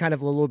sudden, it was kind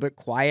of a little bit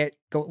quiet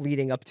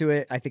leading up to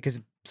it. I think because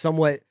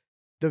somewhat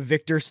the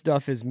Victor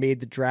stuff has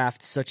made the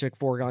draft such a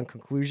foregone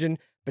conclusion.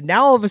 But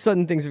now all of a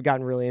sudden things have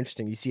gotten really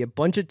interesting. You see a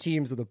bunch of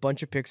teams with a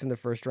bunch of picks in the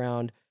first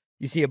round.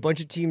 You see a bunch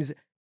of teams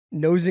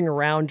nosing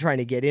around trying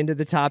to get into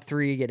the top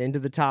 3, get into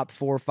the top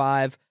 4 or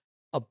 5.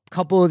 A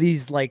couple of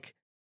these like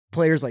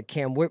players like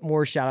Cam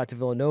Whitmore, shout out to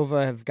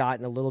Villanova, have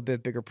gotten a little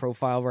bit bigger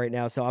profile right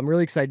now. So I'm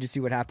really excited to see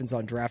what happens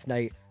on draft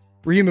night.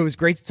 Raheem, it was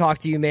great to talk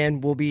to you,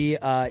 man. We'll be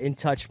in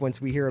touch once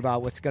we hear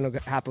about what's going to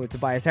happen with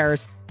Tobias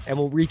Harris, and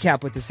we'll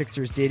recap what the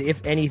Sixers did,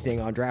 if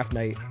anything, on draft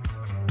night.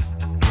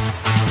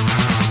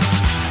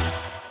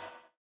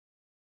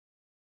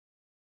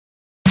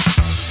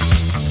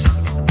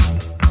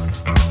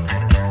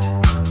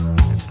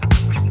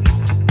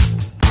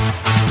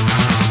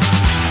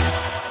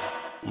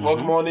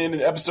 Welcome on in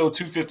to episode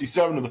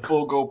 257 of the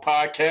Full Go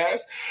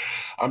Podcast.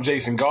 I'm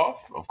Jason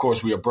Goff. Of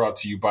course, we are brought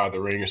to you by The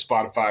Ringer.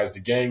 Spotify is the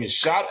gang. And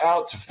shout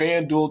out to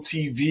FanDuel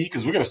TV,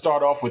 because we're going to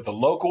start off with the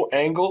local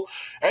angle.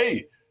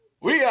 Hey,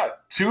 we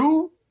got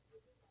 2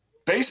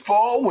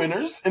 baseball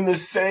winners in the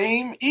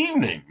same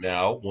evening.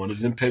 Now, one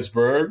is in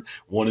Pittsburgh,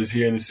 one is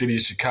here in the city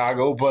of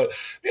Chicago, but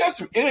we got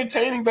some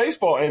entertaining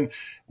baseball. And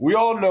we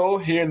all know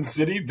here in the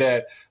city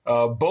that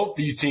both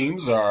these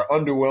teams are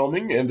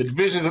underwhelming, and the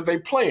divisions that they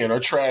play in are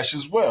trash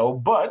as well.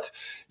 But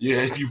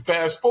if you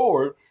fast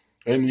forward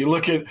and you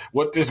look at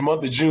what this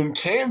month of June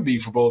can be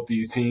for both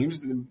these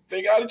teams,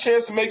 they got a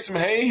chance to make some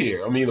hay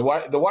here. I mean, the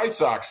White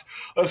Sox,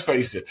 let's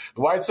face it,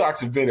 the White Sox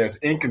have been as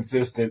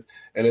inconsistent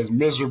and as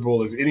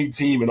miserable as any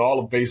team in all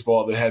of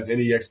baseball that has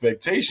any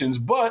expectations.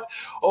 But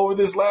over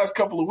this last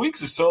couple of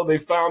weeks or so, they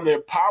found their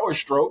power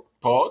stroke.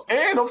 Pause.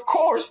 And, of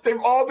course,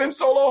 they've all been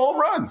solo home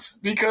runs,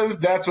 because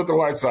that's what the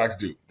White Sox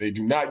do. They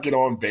do not get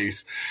on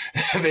base.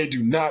 They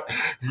do not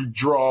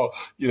draw,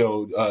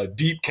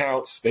 deep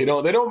counts. They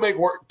don't make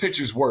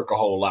pitchers work a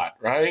whole lot,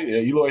 right?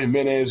 Eloy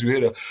Jimenez, who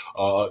hit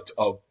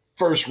a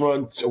first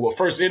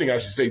inning, I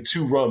should say,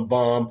 2-run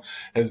bomb,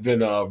 has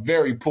been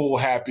very pool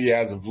happy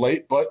as of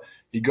late, but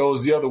he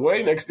goes the other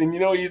way. Next thing you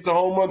know, he hits a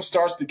home run,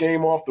 starts the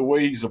game off the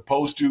way he's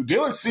supposed to.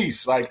 Dylan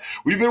Cease,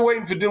 we've been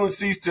waiting for Dylan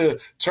Cease to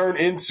turn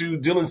into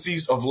Dylan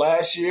Cease of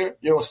last year,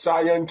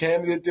 Cy Young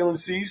candidate Dylan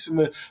Cease.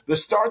 And the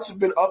starts have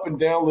been up and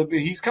down a little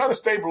bit. He's kind of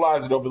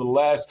stabilized it over the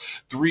last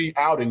 3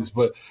 outings,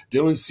 but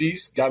Dylan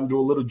Cease got into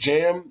a little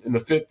jam in the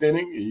 5th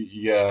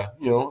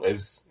inning.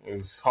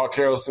 As Hawk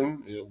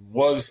Harrelson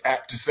was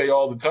apt to say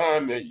all the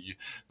time, the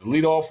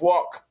leadoff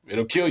walk,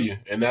 it'll kill you.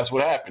 And that's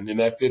what happened in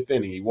that 5th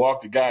inning. He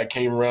walked the guy,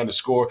 came around to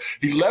score.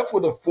 He left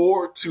with a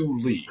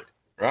 4-2 lead,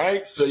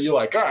 right? So you're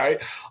like, all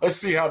right, let's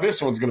see how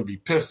this one's going to be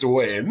pissed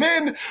away. And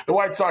then the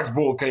White Sox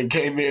bullpen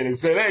came in and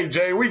said, hey,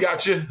 Jay, we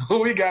got you.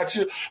 We got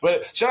you.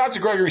 But shout out to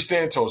Gregory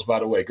Santos, by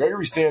the way.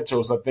 Gregory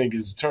Santos, I think,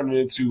 is turning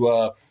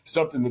into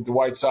something that the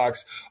White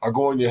Sox are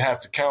going to have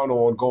to count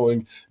on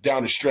going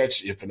down the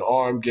stretch if an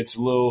arm gets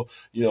a little,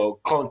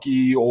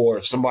 clunky, or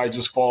if somebody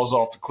just falls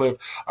off the cliff.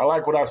 I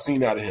like what I've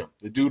seen out of him.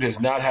 The dude has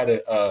not had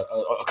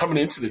coming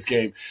into this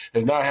game,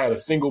 has not had a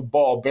single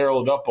ball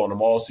barreled up on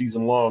him all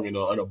season long in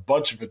a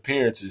bunch of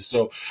appearances.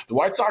 So the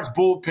White Sox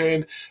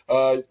bullpen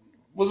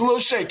was a little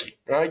shaky,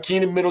 right?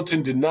 Keenan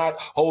Middleton did not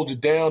hold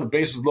it down. A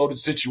bases loaded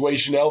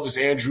situation. Elvis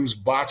Andrews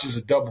botches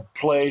a double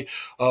play.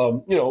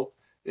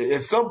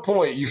 At some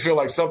point you feel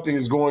like something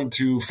is going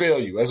to fail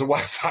you as a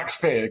White Sox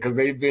fan, because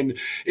they've been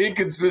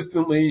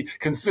inconsistently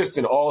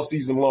consistent all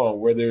season long,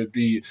 whether it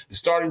be the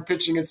starting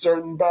pitching in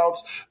certain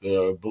bouts,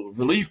 the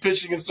relief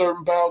pitching in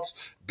certain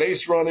bouts,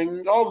 base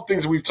running, all the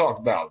things that we've talked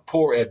about,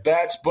 poor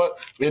at-bats.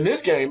 But in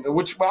this game,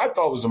 which I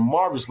thought was a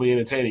marvelously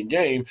entertaining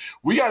game,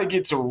 we got to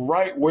get to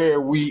right where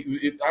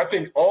I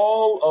think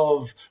all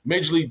of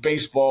Major League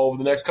Baseball over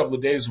the next couple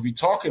of days will be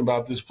talking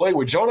about this play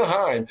where Jonah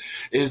Heim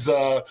is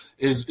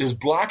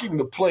blocking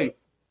the plate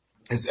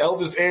as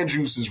Elvis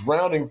Andrus is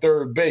rounding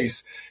third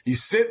base.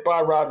 He's sent by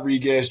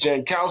Rodriguez.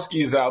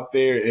 Jankowski is out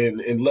there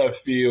in left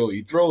field.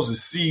 He throws a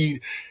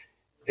seed.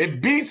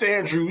 It beats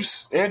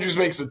Andrus. Andrus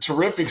makes a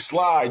terrific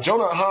slide.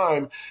 Jonah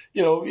Heim,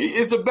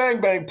 it's a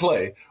bang-bang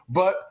play.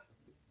 But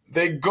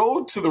they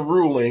go to the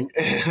ruling,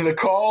 and the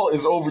call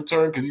is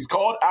overturned because he's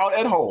called out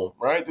at home,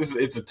 right?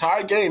 It's a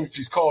tie game if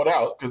he's called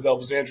out because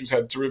Elvis Andrus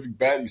had a terrific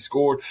bat. He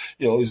scored,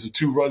 it was a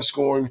 2-run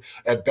scoring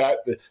at bat,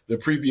 the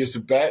previous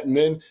at bat, and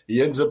then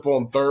he ends up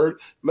on third,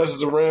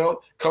 messes around,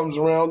 comes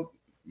around,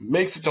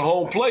 makes it to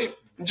home plate.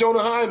 Jonah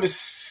Heim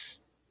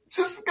is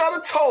just got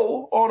a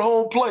toe on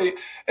home plate,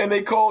 and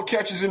they call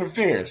catcher's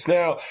interference.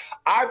 Now,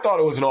 I thought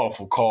it was an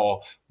awful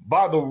call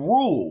by the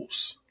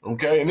rules.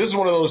 Okay, and this is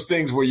one of those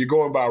things where you're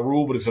going by a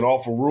rule, but it's an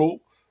awful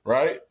rule,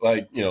 right?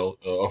 Like, a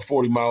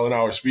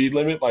 40-mile-an-hour speed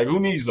limit. Like,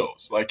 who needs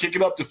those? Like, kick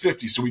it up to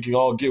 50 so we can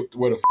all get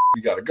where the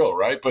we got to go,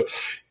 right? But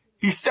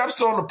he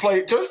steps on the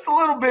plate just a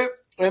little bit,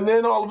 and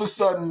then all of a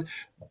sudden,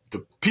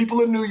 the people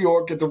in New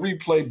York at the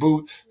replay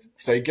booth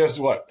say, guess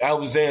what?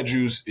 Elvis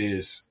Andrus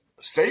is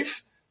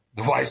safe.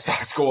 The White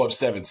Sox go up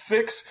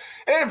 7-6,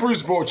 and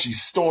Bruce Bochy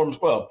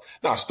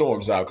not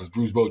storms out because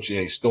Bruce Bochy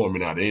ain't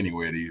storming out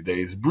anywhere these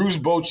days. Bruce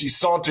Bochy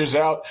saunters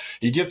out.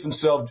 He gets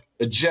himself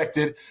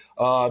ejected.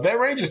 That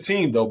Rangers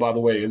team, though, by the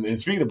way, and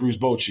speaking of Bruce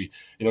Bochy,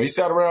 he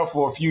sat around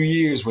for a few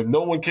years with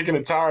no one kicking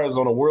the tires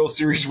on a World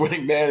Series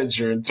winning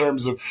manager in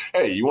terms of,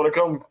 hey, you want to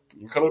come?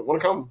 You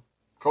want to come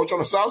coach on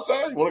the South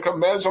Side? You want to come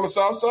manage on the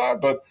South Side?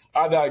 But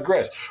I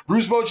digress.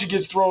 Bruce Bochy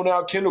gets thrown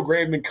out. Kendall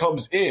Graveman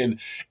comes in,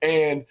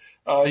 and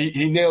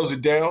he nails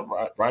it down,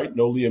 right?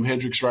 No Liam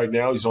Hendricks right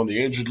now. He's on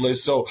the injured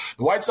list. So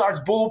the White Sox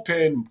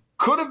bullpen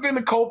could have been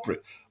the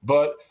culprit,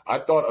 but I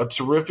thought a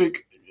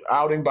terrific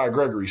outing by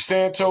Gregory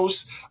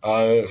Santos,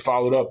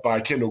 followed up by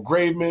Kendall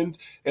Graveman,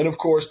 and, of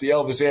course, the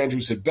Elvis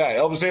Andrus at bat.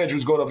 Elvis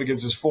Andrus going up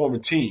against his former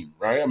team,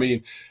 right? I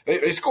mean,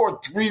 they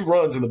scored 3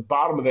 runs in the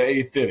bottom of the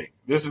 8th inning.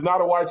 This is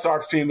not a White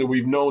Sox team that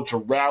we've known to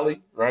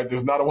rally, right? This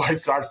is not a White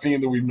Sox team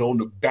that we've known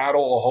to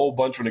battle a whole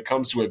bunch when it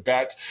comes to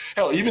at-bats.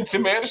 Hell, even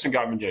Tim Anderson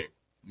got in the game.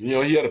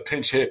 He had a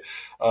pinch hit,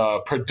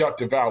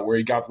 productive out where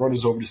he got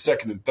runners over to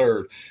second and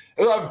third.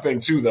 And the other thing,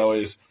 too, though,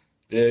 is,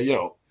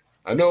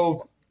 I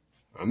know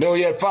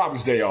he had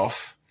Father's Day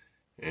off,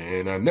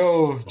 and I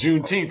know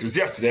Juneteenth was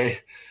yesterday,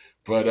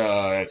 but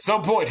at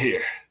some point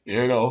here,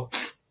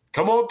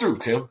 come on through,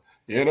 Tim.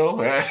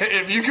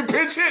 If you can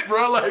pinch hit,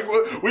 bro,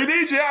 like, we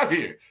need you out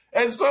here.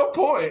 At some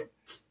point,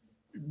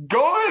 go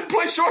ahead and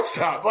play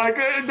shortstop. Like,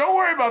 don't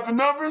worry about the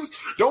numbers.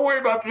 Don't worry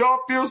about the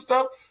off-field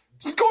stuff.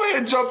 Just go ahead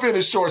and jump in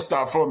as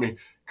shortstop for me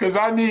because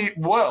I need,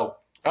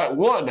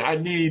 I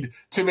need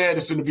Tim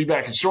Anderson to be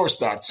back at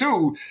shortstop.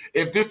 2,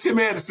 if this Tim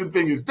Anderson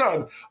thing is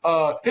done,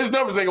 his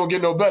numbers ain't going to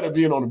get no better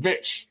being on the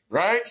bench,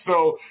 right?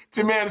 So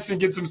Tim Anderson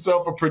gets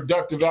himself a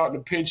productive out in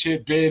a pinch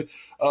hit bid.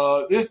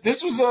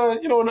 This was,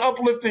 an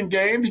uplifting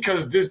game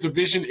because this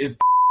division is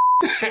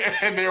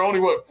and they're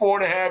only,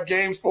 4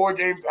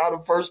 games out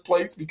of first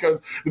place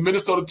because the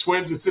Minnesota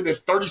Twins are sitting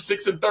at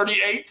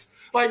 36-38.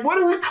 Like, what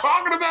are we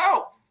talking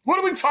about? What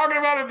are we talking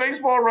about in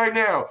baseball right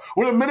now?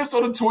 When the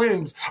Minnesota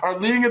Twins are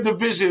leading a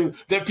division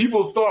that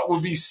people thought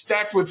would be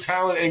stacked with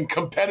talent and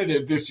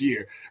competitive this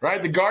year,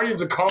 right? The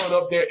Guardians are calling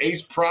up their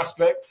ace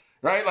prospect,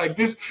 right? Like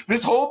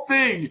this whole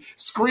thing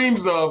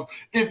screams of,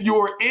 if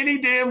you're any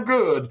damn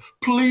good,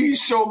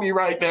 please show me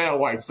right now,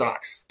 White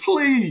Sox.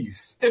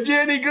 Please, if you're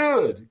any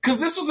good.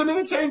 Because this was an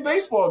entertaining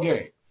baseball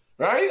game.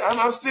 Right?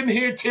 I'm sitting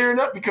here tearing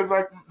up because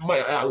my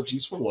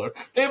allergies, for 1.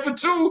 And for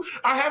 2,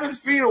 I haven't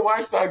seen a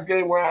White Sox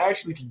game where I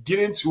actually could get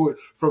into it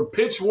from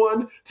pitch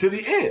 1 to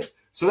the end.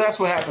 So that's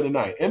what happened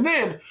tonight. And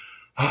then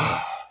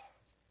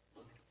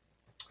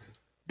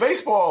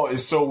baseball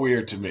is so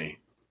weird to me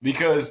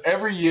because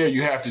every year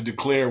you have to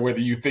declare whether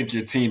you think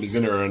your team is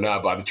in it or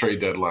not by the trade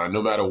deadline,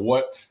 no matter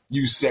what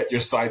you set your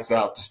sights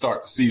out to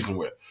start the season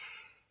with.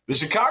 The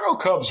Chicago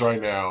Cubs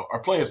right now are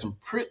playing some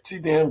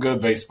pretty damn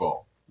good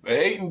baseball.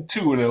 They're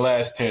 8-2 in their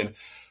last 10.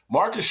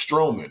 Marcus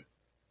Stroman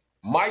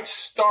might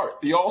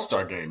start the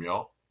All-Star game,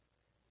 y'all.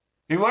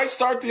 He might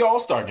start the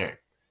All-Star game.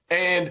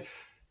 And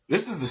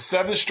this is the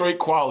 7th straight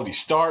quality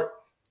start.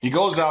 He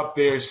goes out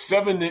there,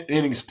 7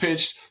 innings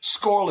pitched,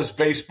 scoreless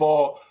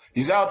baseball.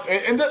 He's out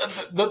there. And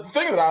the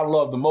thing that I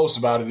love the most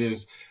about it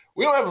is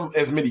we don't have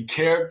as many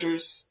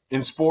characters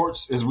in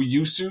sports as we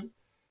used to.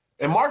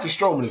 And Marcus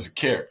Stroman is a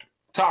character,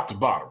 top to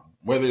bottom.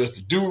 Whether it's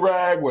the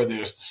do-rag, whether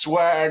it's the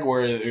swag,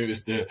 whether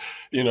it's the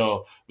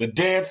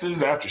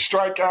dances after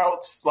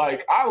strikeouts.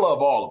 Like, I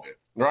love all of it,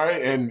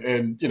 right?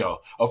 And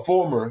a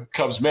former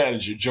Cubs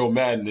manager, Joe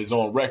Madden, is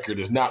on record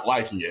as not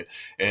liking it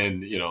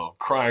and,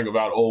 crying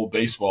about old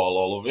baseball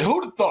all over it.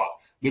 Who'd have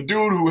thought the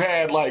dude who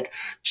had, like,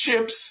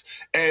 chimps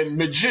and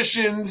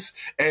magicians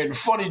and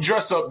funny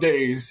dress-up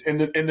days in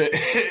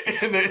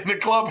the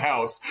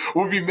clubhouse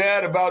would be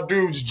mad about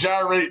dudes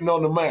gyrating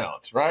on the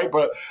mound, right?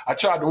 But I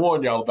tried to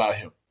warn y'all about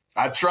him.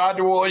 I tried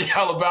to warn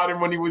y'all about him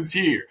when he was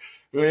here,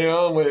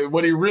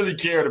 what he really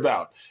cared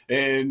about.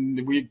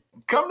 And we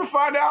come to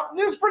find out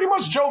this is pretty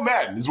much Joe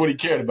Madden is what he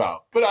cared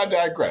about. But I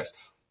digress.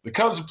 The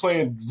Cubs are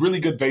playing really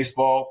good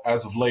baseball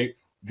as of late.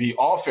 The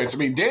offense,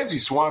 Dansby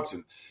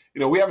Swanson,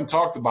 we haven't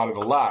talked about it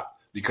a lot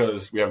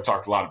because we haven't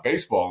talked a lot of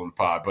baseball in the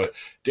pod, but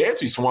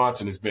Dansby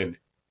Swanson has been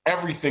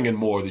everything and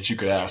more that you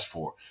could ask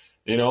for.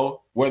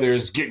 Whether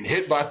it's getting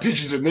hit by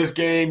pitchers in this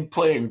game,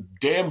 playing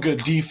damn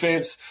good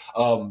defense,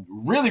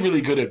 really,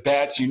 really good at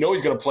bats. He's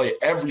going to play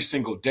every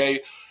single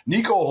day.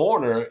 Nico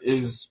Horner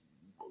is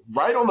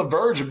right on the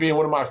verge of being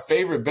one of my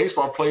favorite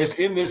baseball players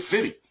in this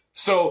city.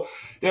 So,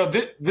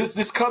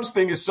 this Cubs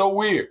thing is so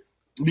weird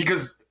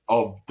because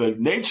of the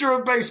nature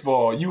of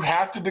baseball. You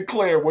have to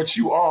declare what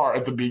you are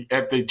at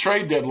the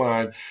trade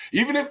deadline,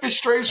 even if it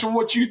strays from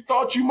what you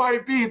thought you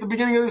might be at the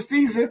beginning of the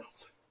season.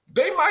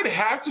 They might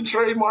have to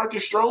trade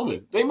Marcus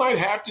Stroman. They might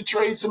have to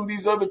trade some of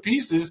these other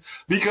pieces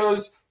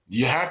because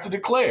you have to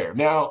declare.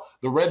 Now,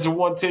 the Reds have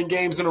won 10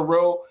 games in a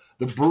row.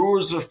 The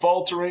Brewers are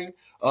faltering.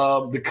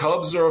 The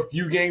Cubs are a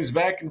few games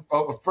back in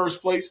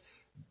first place.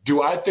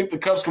 Do I think the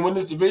Cubs can win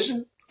this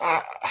division?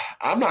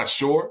 I'm not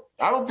sure.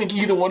 I don't think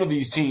either one of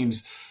these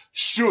teams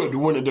should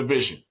win a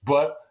division,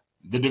 but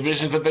the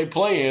divisions that they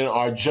play in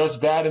are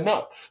just bad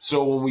enough.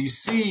 So when we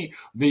see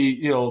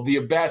the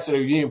at-bats that are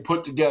being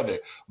put together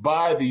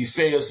by the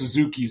Seiya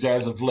Suzuki's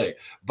as of late,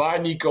 by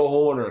Nico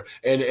Horner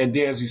and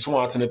Dansby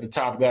Swanson at the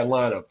top of that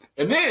lineup,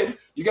 and then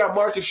you got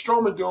Marcus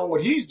Stroman doing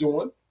what he's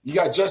doing. You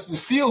got Justin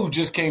Steele, who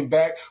just came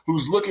back,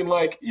 who's looking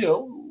like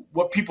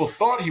what people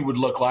thought he would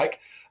look like.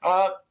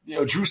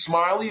 Drew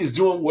Smiley is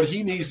doing what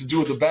he needs to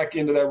do at the back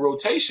end of that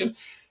rotation.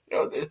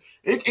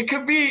 It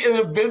could be an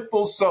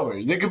eventful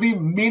summer. There could be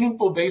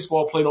meaningful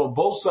baseball played on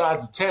both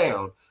sides of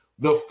town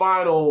the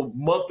final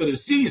month of the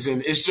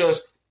season. It's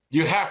just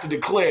you have to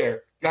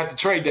declare at the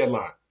trade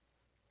deadline.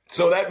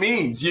 So that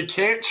means you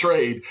can't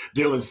trade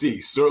Dylan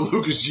Cease or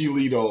Lucas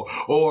Giolito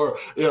or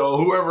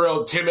whoever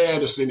else, Tim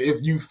Anderson,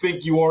 if you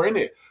think you are in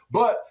it.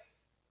 But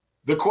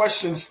the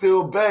question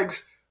still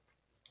begs,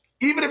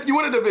 even if you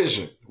win a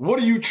division,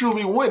 what are you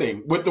truly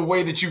winning with the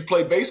way that you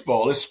play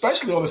baseball,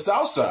 especially on the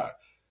South side?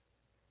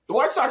 The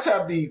White Sox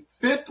have the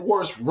 5th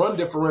worst run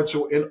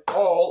differential in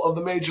all of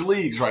the major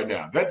leagues right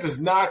now. That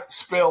does not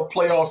spell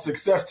playoff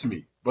success to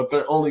me, but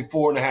they're only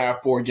 4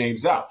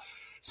 games out.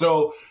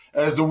 So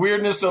as the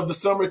weirdness of the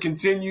summer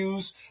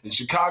continues and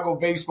Chicago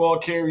baseball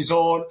carries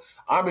on,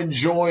 I'm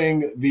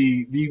enjoying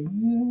the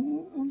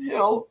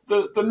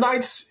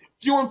nights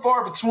few and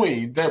far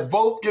between that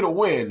both get a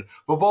win,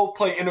 but both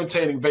play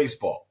entertaining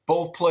baseball,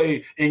 both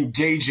play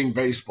engaging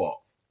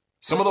baseball.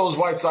 Some of those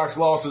White Sox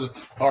losses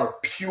are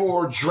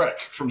pure dreck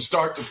from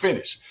start to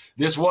finish.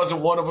 This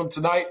wasn't one of them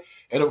tonight.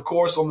 And, of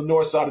course, on the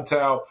north side of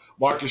town,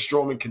 Marcus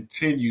Stroman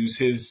continues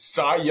his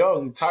Cy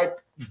Young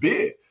type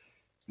bid.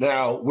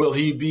 Now, will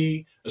he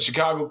be a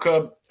Chicago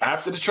Cub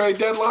after the trade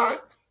deadline?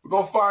 We're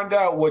going to find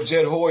out what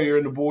Jed Hoyer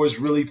and the boys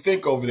really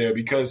think over there,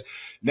 because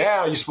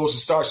now you're supposed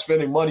to start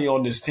spending money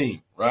on this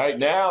team, right?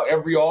 Now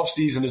every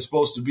offseason is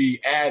supposed to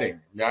be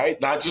adding, right?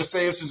 Not just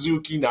Seiya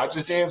Suzuki, not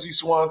just Dansby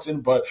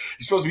Swanson, but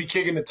you're supposed to be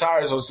kicking the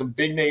tires on some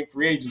big-name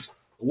free agents.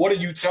 What are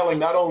you telling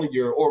not only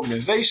your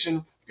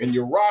organization and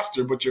your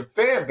roster, but your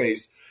fan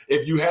base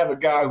if you have a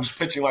guy who's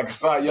pitching like a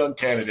Cy Young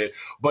candidate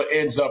but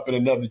ends up in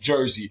another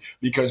jersey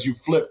because you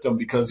flipped him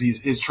because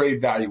his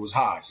trade value was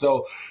high?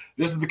 So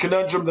this is the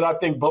conundrum that I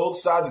think both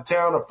sides of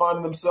town are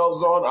finding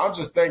themselves on. I'm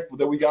just thankful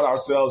that we got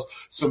ourselves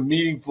some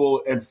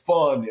meaningful and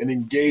fun and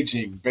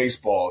engaging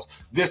baseballs.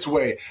 This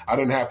way, I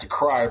didn't have to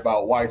cry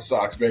about White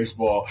Sox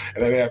baseball,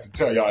 and I didn't have to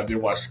tell y'all I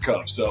didn't watch the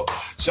Cubs. So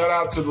shout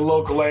out to the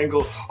local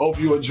angle. Hope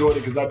you enjoyed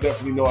it, because I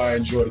definitely know I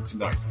enjoyed it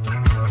tonight.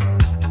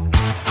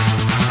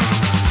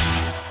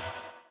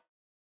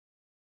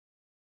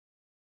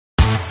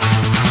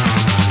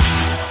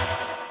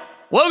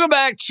 Welcome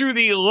back to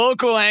the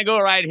local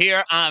angle right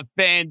here on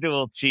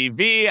FanDuel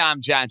TV.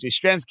 I'm John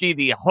Jastremski,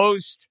 the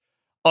host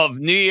of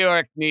New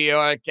York, New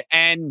York,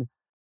 and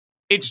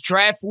it's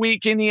draft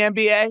week in the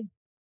NBA.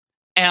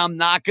 And I'm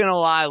not going to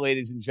lie,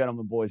 ladies and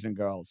gentlemen, boys and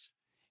girls.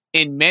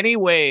 In many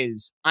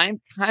ways, I'm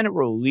kind of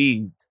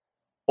relieved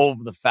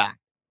over the fact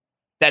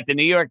that the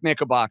New York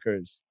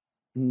Knickerbockers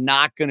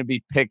not going to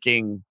be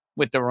picking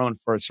with their own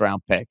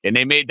first-round pick. And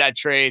they made that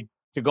trade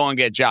to go and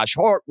get Josh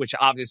Hart, which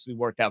obviously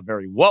worked out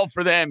very well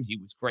for them. He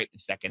was great in the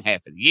second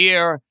half of the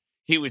year.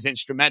 He was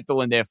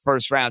instrumental in their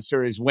first-round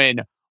series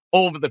win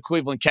over the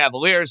Cleveland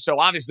Cavaliers. So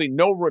obviously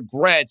no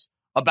regrets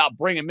about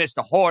bringing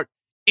Mr. Hart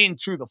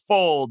into the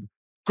fold.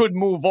 Good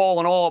move all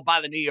in all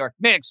by the New York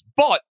Knicks.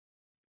 But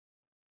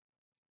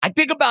I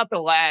think about the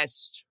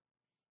last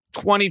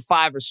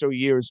 25 or so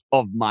years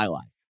of my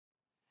life.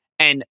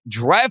 And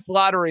draft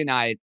lottery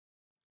night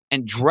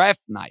and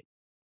draft night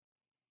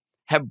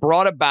have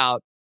brought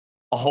about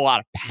a whole lot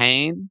of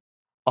pain,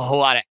 a whole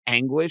lot of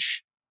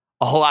anguish,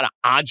 a whole lot of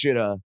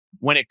agita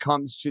when it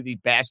comes to the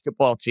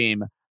basketball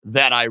team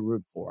that I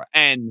root for.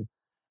 And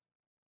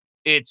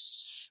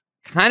it's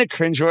kind of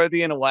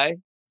cringeworthy in a way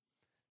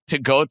to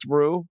go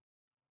through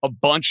a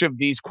bunch of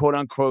these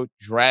quote-unquote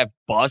draft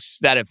busts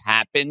that have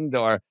happened,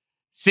 or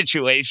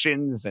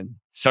situations and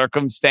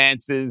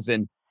circumstances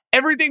and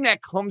everything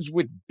that comes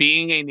with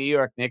being a New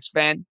York Knicks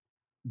fan.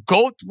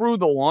 go through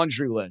the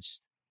laundry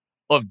list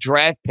of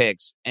draft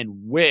picks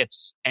and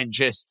whiffs and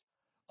just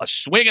a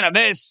swing and a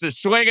miss, a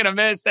swing and a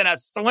miss, and a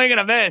swing and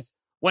a miss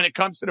when it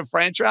comes to the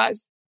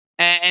franchise.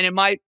 And it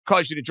might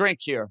cause you to drink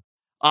here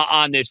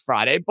on this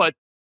Friday, but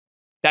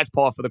that's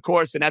par for the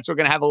course, and that's what we're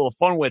going to have a little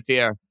fun with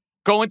here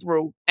going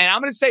through. And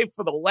I'm going to say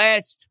for the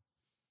last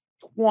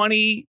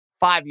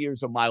 25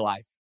 years of my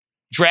life,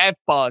 draft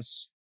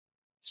bus,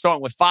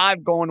 starting with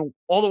 5, going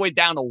all the way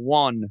down to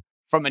 1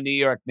 from a New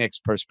York Knicks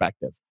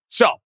perspective.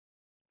 So,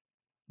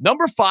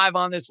 number 5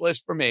 on this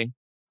list for me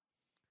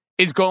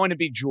is going to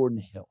be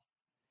Jordan Hill.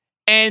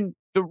 And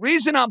the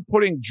reason I'm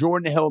putting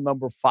Jordan Hill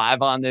number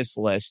 5 on this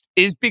list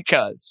is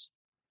because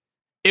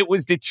it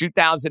was the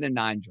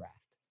 2009 draft.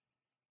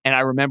 And I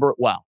remember it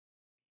well.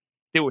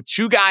 There were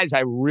 2 guys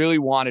I really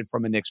wanted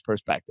from a Knicks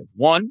perspective.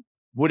 One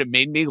would have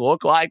made me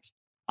look like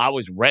I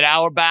was Red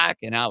Auerbach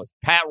and I was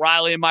Pat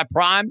Riley in my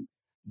prime.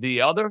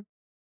 The other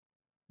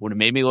would have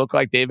made me look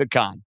like David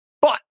Kahn.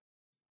 But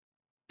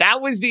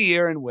that was the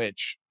year in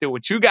which there were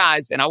 2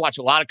 guys, and I watch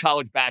a lot of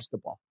college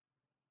basketball,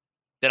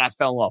 that I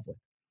fell in love with.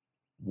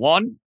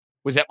 One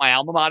was at my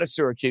alma mater,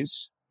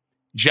 Syracuse,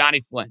 Johnny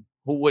Flynn,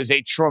 who was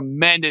a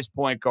tremendous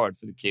point guard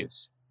for the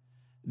Cuse.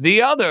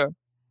 The other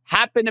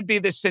happened to be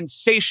the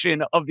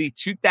sensation of the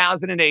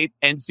 2008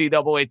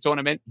 NCAA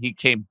tournament. He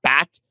came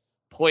back,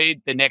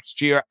 played the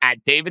next year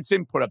at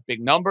Davidson, put up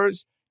big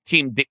numbers.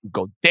 Team didn't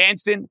go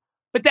dancing,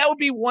 but that would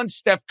be one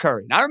Steph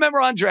Curry. And I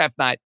remember on draft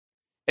night,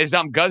 as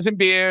I'm guzzing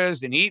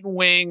beers and eating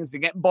wings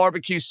and getting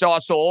barbecue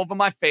sauce all over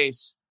my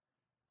face,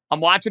 I'm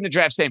watching the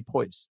draft saying,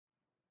 please,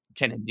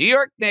 can the New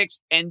York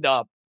Knicks end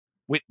up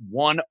with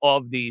one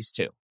of these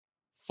 2,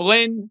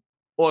 Flynn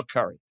or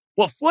Curry?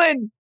 Well,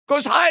 Flynn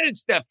goes higher than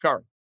Steph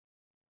Curry,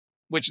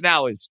 which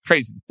now is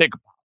crazy to think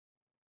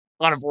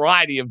about on a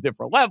variety of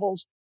different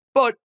levels.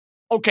 But,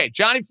 okay,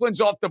 Johnny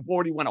Flynn's off the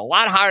board. He went a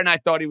lot higher than I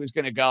thought he was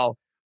going to go.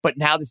 But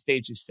now the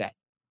stage is set.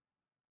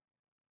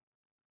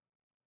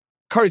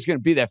 Curry's going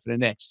to be there for the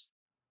Knicks.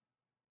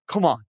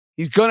 Come on.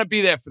 He's going to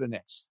be there for the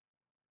Knicks.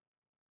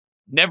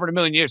 Never in a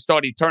million years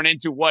thought he'd turn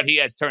into what he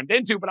has turned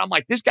into, but I'm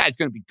like, this guy's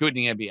going to be good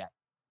in the NBA.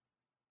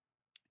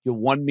 You're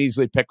one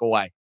measly pick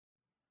away.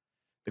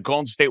 The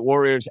Golden State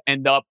Warriors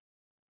end up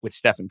with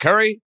Stephen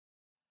Curry.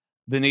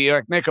 The New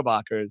York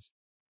Knickerbockers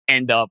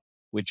end up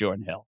with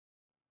Jordan Hill.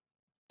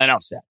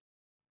 Enough said.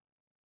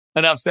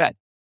 Enough said.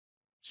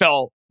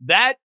 So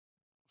that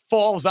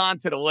falls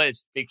onto the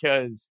list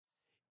because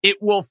it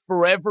will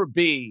forever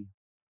be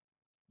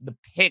the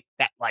pick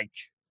that,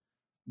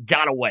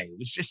 got away. It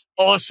was just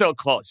oh so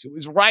close. It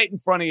was right in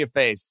front of your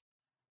face,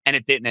 and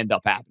it didn't end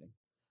up happening.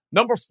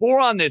 Number 4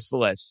 on this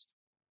list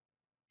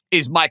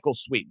is Michael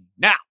Sweeten.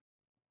 Now,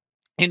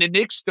 in the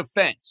Knicks'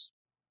 defense,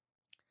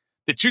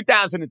 the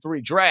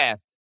 2003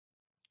 draft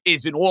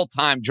is an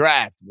all-time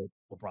draft with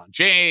LeBron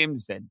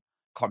James and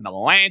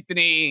Carmelo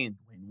Anthony and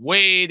Dwayne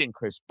Wade and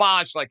Chris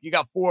Bosh. You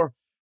got 4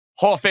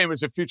 Hall of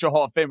Famers and future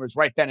Hall of Famers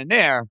right then and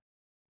there.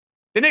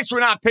 The Knicks were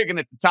not picking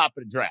at the top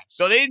of the draft,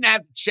 so they didn't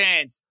have the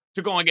chance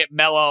to go and get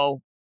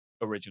Melo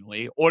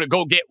originally, or to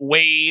go get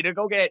Wade, or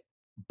go get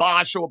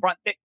Bosh or LeBron.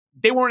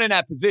 They weren't in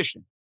that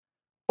position.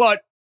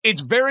 But it's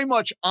very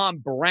much on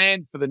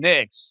brand for the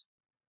Knicks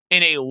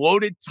in a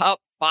loaded top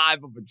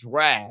 5 of a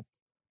draft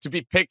to be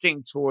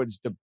picking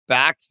towards the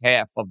back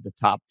half of the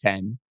top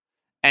 10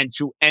 and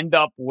to end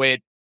up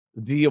with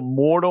the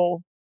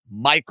immortal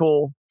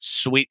Michael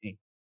Sweeten.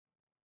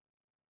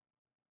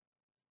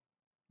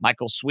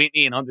 Michael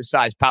Sweeten, an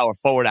undersized power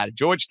forward out of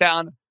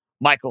Georgetown.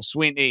 Michael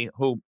Sweeten,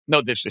 who,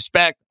 no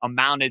disrespect,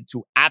 amounted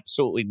to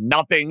absolutely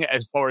nothing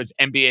as far as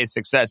NBA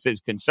success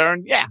is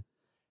concerned. Yeah,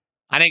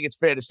 I think it's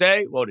fair to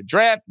say, loaded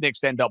draft,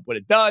 Knicks end up with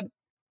a dud.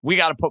 We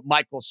got to put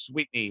Michael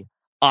Sweeten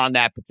on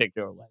that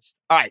particular list.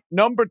 All right,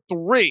 number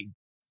 3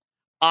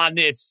 on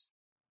this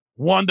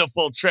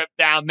wonderful trip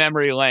down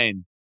memory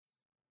lane.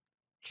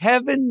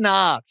 Kevin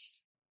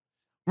Knox.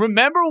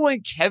 Remember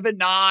when Kevin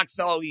Knox,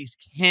 he's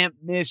can't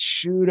miss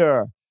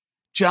shooter.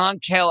 John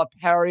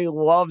Calipari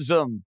loves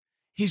him.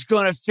 He's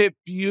going to fit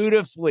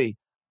beautifully,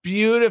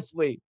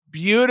 beautifully,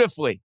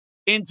 beautifully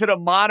into the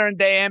modern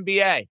day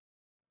NBA.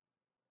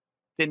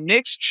 The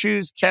Knicks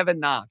choose Kevin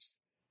Knox.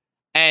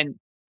 And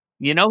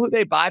you know who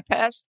they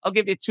bypassed? I'll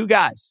give you 2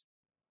 guys.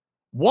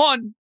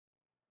 One,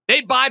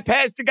 they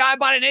bypassed the guy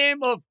by the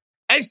name of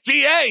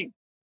SGA.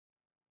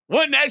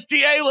 Wouldn't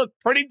SGA look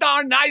pretty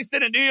darn nice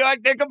in a New York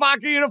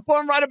Knickerbocker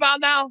uniform right about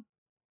now?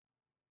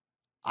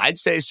 I'd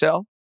say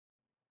so.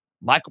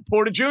 Michael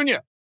Porter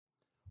Jr.,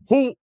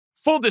 who,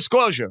 full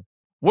disclosure,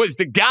 was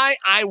the guy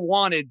I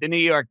wanted the New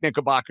York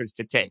Knickerbockers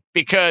to take.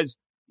 Because,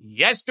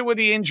 yes, there were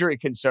the injury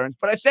concerns,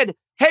 but I said,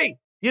 hey,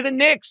 you're the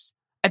Knicks.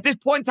 At this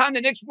point in time, the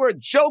Knicks were a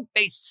joke.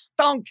 They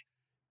stunk.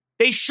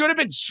 They should have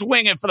been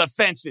swinging for the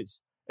fences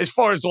as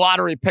far as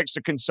lottery picks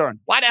are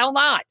concerned. Why the hell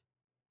not?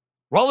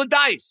 Roll the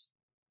dice.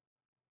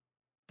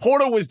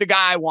 Porter was the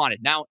guy I wanted.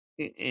 Now,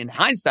 in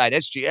hindsight,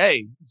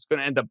 SGA is going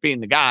to end up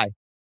being the guy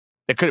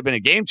that could have been a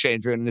game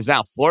changer and is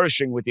now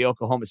flourishing with the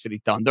Oklahoma City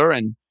Thunder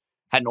and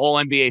had an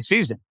all-NBA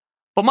season.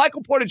 But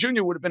Michael Porter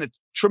Jr. would have been a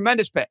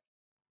tremendous pick.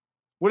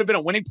 would have been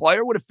a winning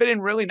player, would have fit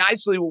in really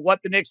nicely with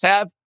what the Knicks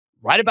have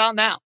right about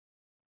now.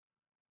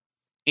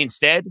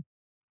 Instead,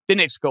 the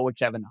Knicks go with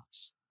Kevin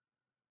Knox.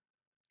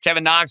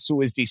 Kevin Knox,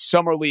 who is the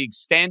Summer League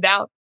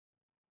standout,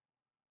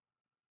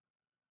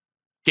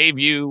 gave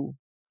you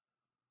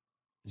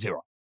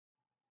 0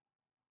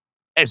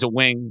 as a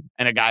wing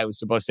and a guy who's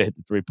supposed to hit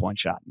the three-point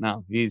shot.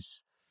 No,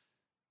 he's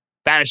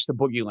banished to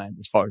Boogie Land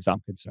as far as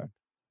I'm concerned.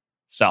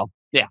 So,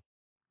 yeah,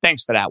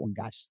 thanks for that one,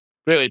 guys.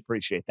 Really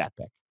appreciate that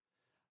pick.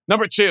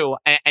 Number 2,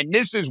 and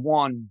this is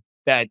one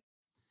that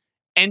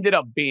ended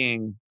up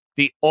being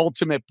the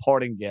ultimate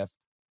parting gift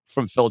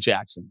from Phil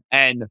Jackson.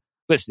 And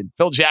listen,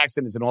 Phil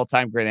Jackson is an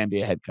all-time great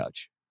NBA head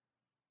coach.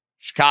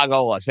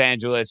 Chicago, Los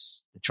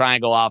Angeles, the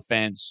triangle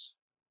offense.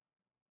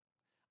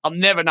 I'll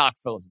never knock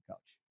Phil as a coach.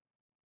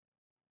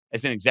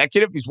 As an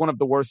executive, he's one of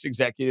the worst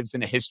executives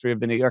in the history of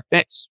the New York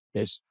Knicks.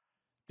 There's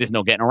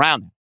no getting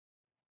around that.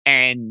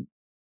 And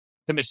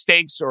the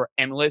mistakes are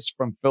endless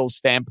from Phil's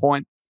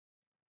standpoint.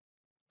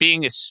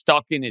 Being as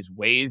stuck in his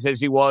ways as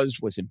he was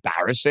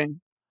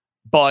embarrassing.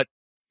 But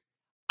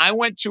I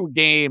went to a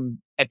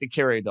game at the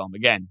Carrier Dome.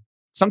 Again,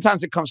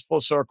 sometimes it comes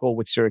full circle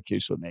with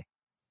Syracuse with me.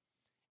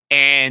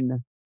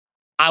 And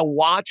I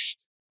watched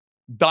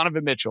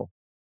Donovan Mitchell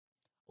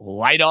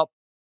light up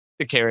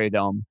the Carrier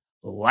Dome,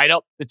 light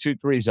up the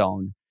 2-3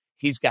 zone.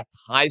 He's got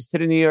ties to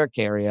the New York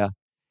area.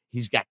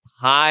 He's got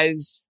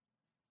ties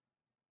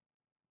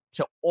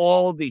to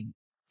all the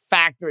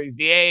factories,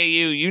 the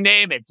AAU, you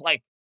name it. It's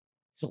like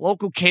he's a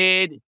local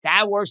kid. His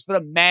dad works for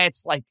the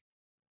Mets. Like,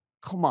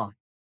 come on.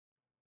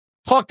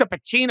 Talk to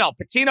Patino.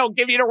 Patino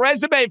give you the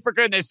resume, for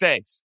goodness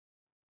sakes.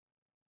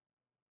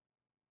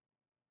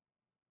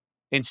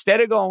 Instead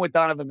of going with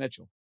Donovan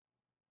Mitchell,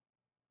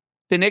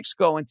 the Knicks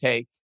go and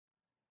take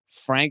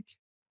Frank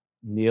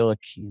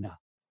Ntilikina,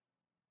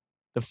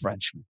 the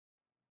Frenchman.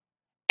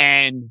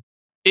 And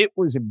it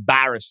was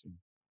embarrassing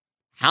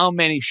how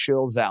many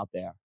shills out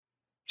there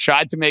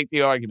tried to make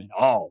the argument,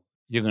 oh,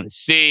 you're going to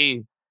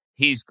see,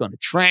 he's going to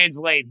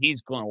translate,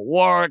 he's going to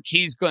work,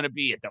 he's going to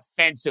be a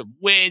defensive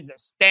whiz, a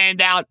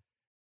standout.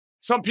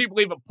 Some people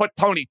even put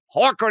Tony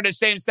Parker in the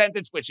same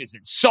sentence, which is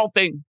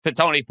insulting to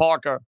Tony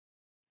Parker.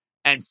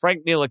 And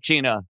Frank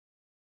Ntilikina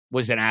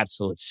was an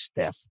absolute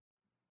stiff.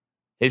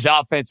 His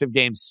offensive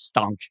game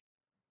stunk.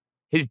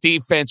 His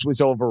defense was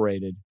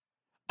overrated.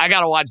 I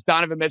got to watch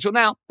Donovan Mitchell.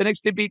 Now, the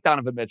Knicks did beat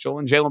Donovan Mitchell,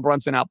 and Jalen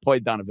Brunson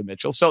outplayed Donovan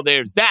Mitchell. So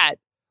there's that.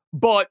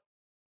 But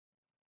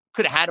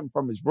could have had him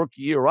from his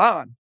rookie year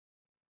on.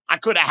 I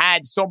could have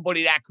had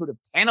somebody that could have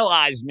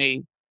tantalized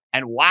me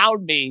and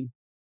wowed me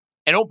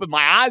and opened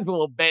my eyes a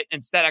little bit.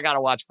 Instead, I got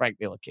to watch Frank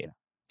Ntilikina.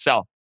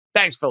 So,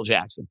 thanks, Phil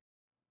Jackson.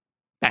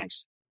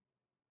 Thanks.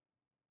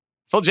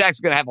 Phil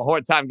Jackson's going to have a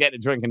hard time getting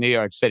a drink in New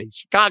York City.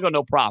 Chicago,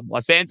 no problem.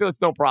 Los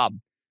Angeles, no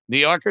problem. New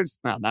Yorkers,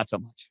 no, not so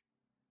much.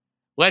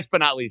 Last but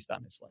not least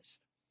on this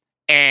list.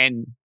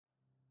 And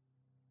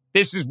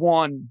this is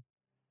one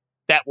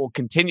that will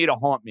continue to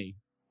haunt me.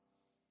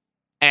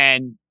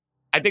 And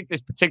I think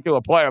this particular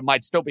player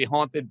might still be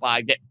haunted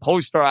by getting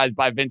posterized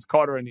by Vince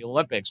Carter in the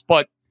Olympics.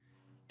 But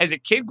as a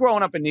kid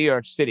growing up in New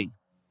York City,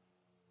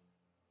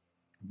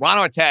 Ron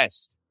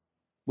Artest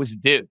was a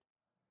dude.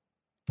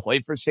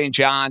 Played for St.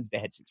 John's. They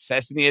had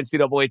success in the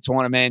NCAA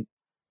tournament.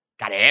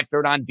 Got after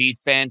it on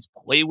defense.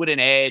 Played with an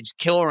edge.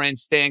 Killer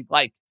instinct.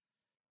 Like,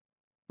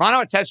 Ron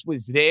Artest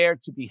was there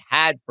to be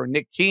had for a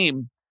Knick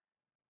team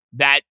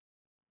that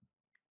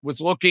was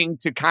looking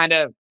to kind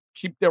of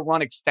keep their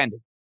run extended.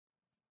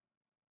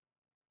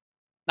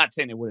 Not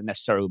saying they would have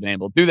necessarily been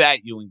able to do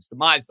that. Ewing's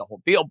demise, the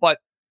whole deal. But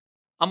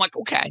I'm like,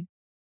 okay.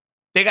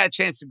 They got a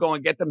chance to go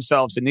and get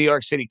themselves a New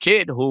York City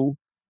kid who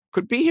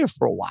could be here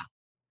for a while.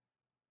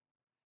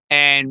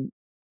 And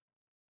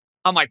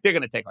I'm like, they're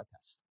going to take our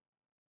test.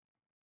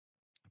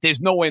 There's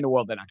no way in the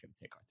world they're not going to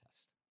take our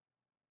test.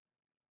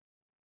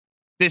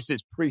 This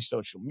is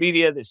pre-social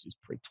media. This is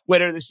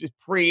pre-Twitter. This is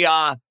pre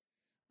a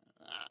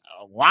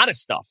lot of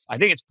stuff. I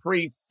think it's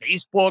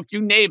pre-Facebook.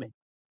 You name it.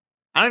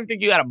 I don't even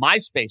think you had a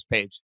MySpace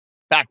page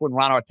back when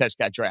Ron Artest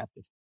got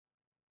drafted.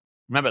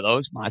 Remember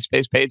those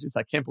MySpace pages?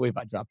 I can't believe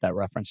I dropped that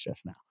reference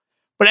just now.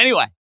 But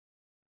anyway,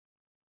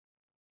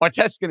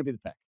 Artest's going to be the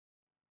pick.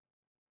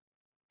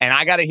 And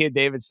I got to hear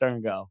David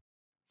Stern go,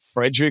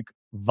 Frederick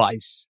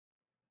Weiss.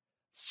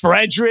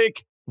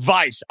 Frederick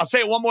Weiss. I'll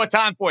say it one more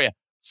time for you.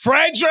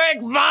 Frederick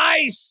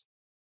Weiss.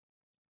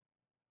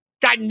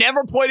 Guy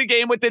never played a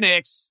game with the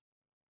Knicks.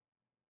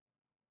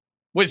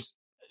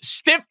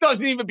 Stiff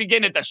doesn't even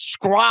begin to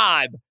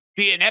describe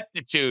the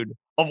ineptitude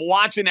of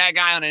watching that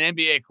guy on an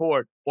NBA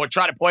court or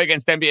try to play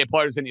against NBA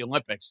players in the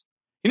Olympics.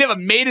 He never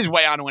made his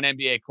way onto an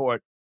NBA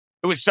court.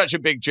 It was such a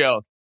big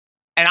joke.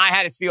 And I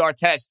had to see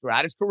Artest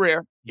throughout his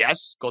career.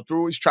 Yes, go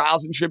through his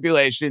trials and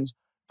tribulations,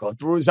 go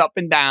through his up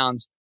and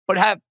downs, but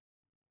have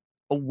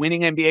a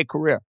winning NBA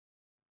career.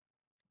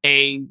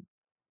 A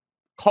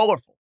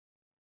colorful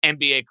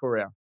NBA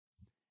career.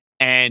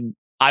 And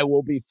I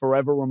will be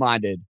forever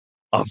reminded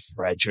of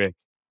Frederick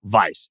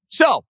Weiss.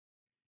 So,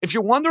 if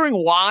you're wondering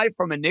why,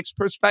 from a Knicks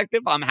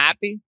perspective, I'm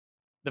happy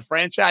the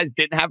franchise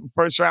didn't have a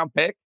first-round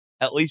pick,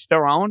 at least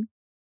their own.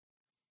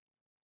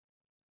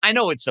 I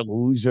know it's a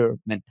loser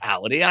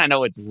mentality. I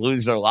know it's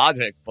loser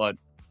logic, but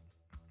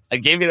I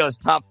gave you those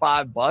top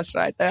 5 busts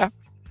right there.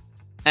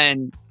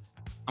 And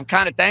I'm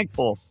kind of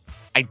thankful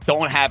I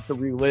don't have to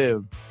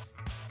relive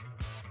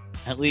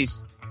at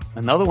least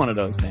another one of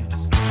those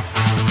days.